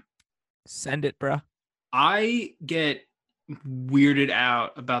runtime. Send it, bro. I get weirded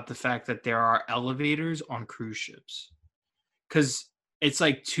out about the fact that there are elevators on cruise ships. Because it's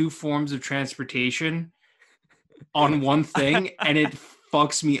like two forms of transportation on one thing, and it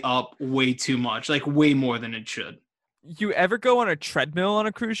fucks me up way too much, like way more than it should. You ever go on a treadmill on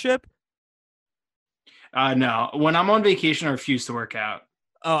a cruise ship? No. When I'm on vacation, I refuse to work out.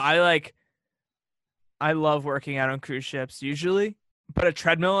 Oh, I love working out on cruise ships usually, but a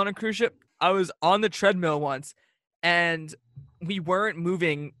treadmill on a cruise ship, I was on the treadmill once and we weren't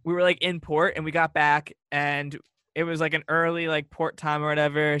moving. We were like in port and we got back and it was like an early like port time or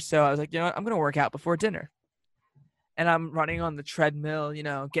whatever. So I was like, you know what? I'm going to work out before dinner. And I'm running on the treadmill, you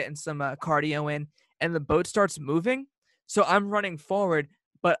know, getting some cardio in, and the boat starts moving. So I'm running forward,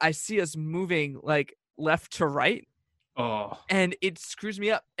 but I see us moving like left to right. Oh. And it screws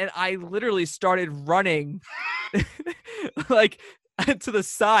me up. And I literally started running like to the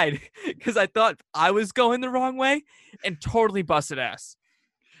side because I thought I was going the wrong way and totally busted ass.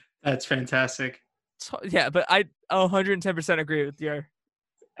 That's fantastic. Yeah, but I 110% agree with your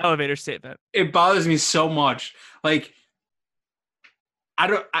elevator statement. It bothers me so much. Like,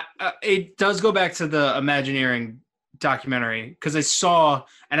 it does go back to the Imagineering documentary because I saw,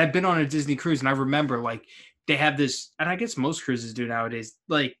 and I've been on a Disney cruise and I remember like they have this, and I guess most cruises do nowadays,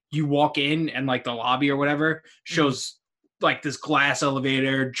 like you walk in and like the lobby or whatever shows like this glass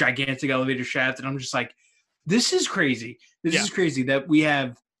elevator, gigantic elevator shaft. And I'm just like, this is crazy. This is crazy that we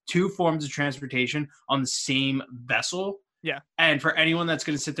have two forms of transportation on the same vessel. Yeah. And for anyone that's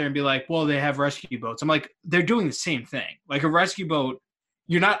going to sit there and be like, well, they have rescue boats. I'm like, they're doing the same thing. Like a rescue boat,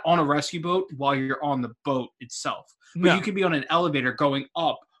 you're not on a rescue boat while you're on the boat itself. But you can be on an elevator going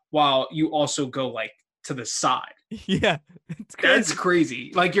up while you also go like to the side. Yeah. It's crazy. That's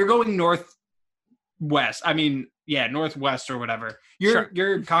crazy. Like you're going northwest. I mean, yeah, northwest or whatever. You're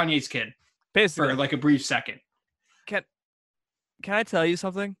Kanye's kid. Basically. For like a brief second. Can I tell you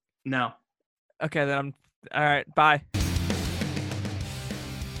something? No. Okay, then all right, bye.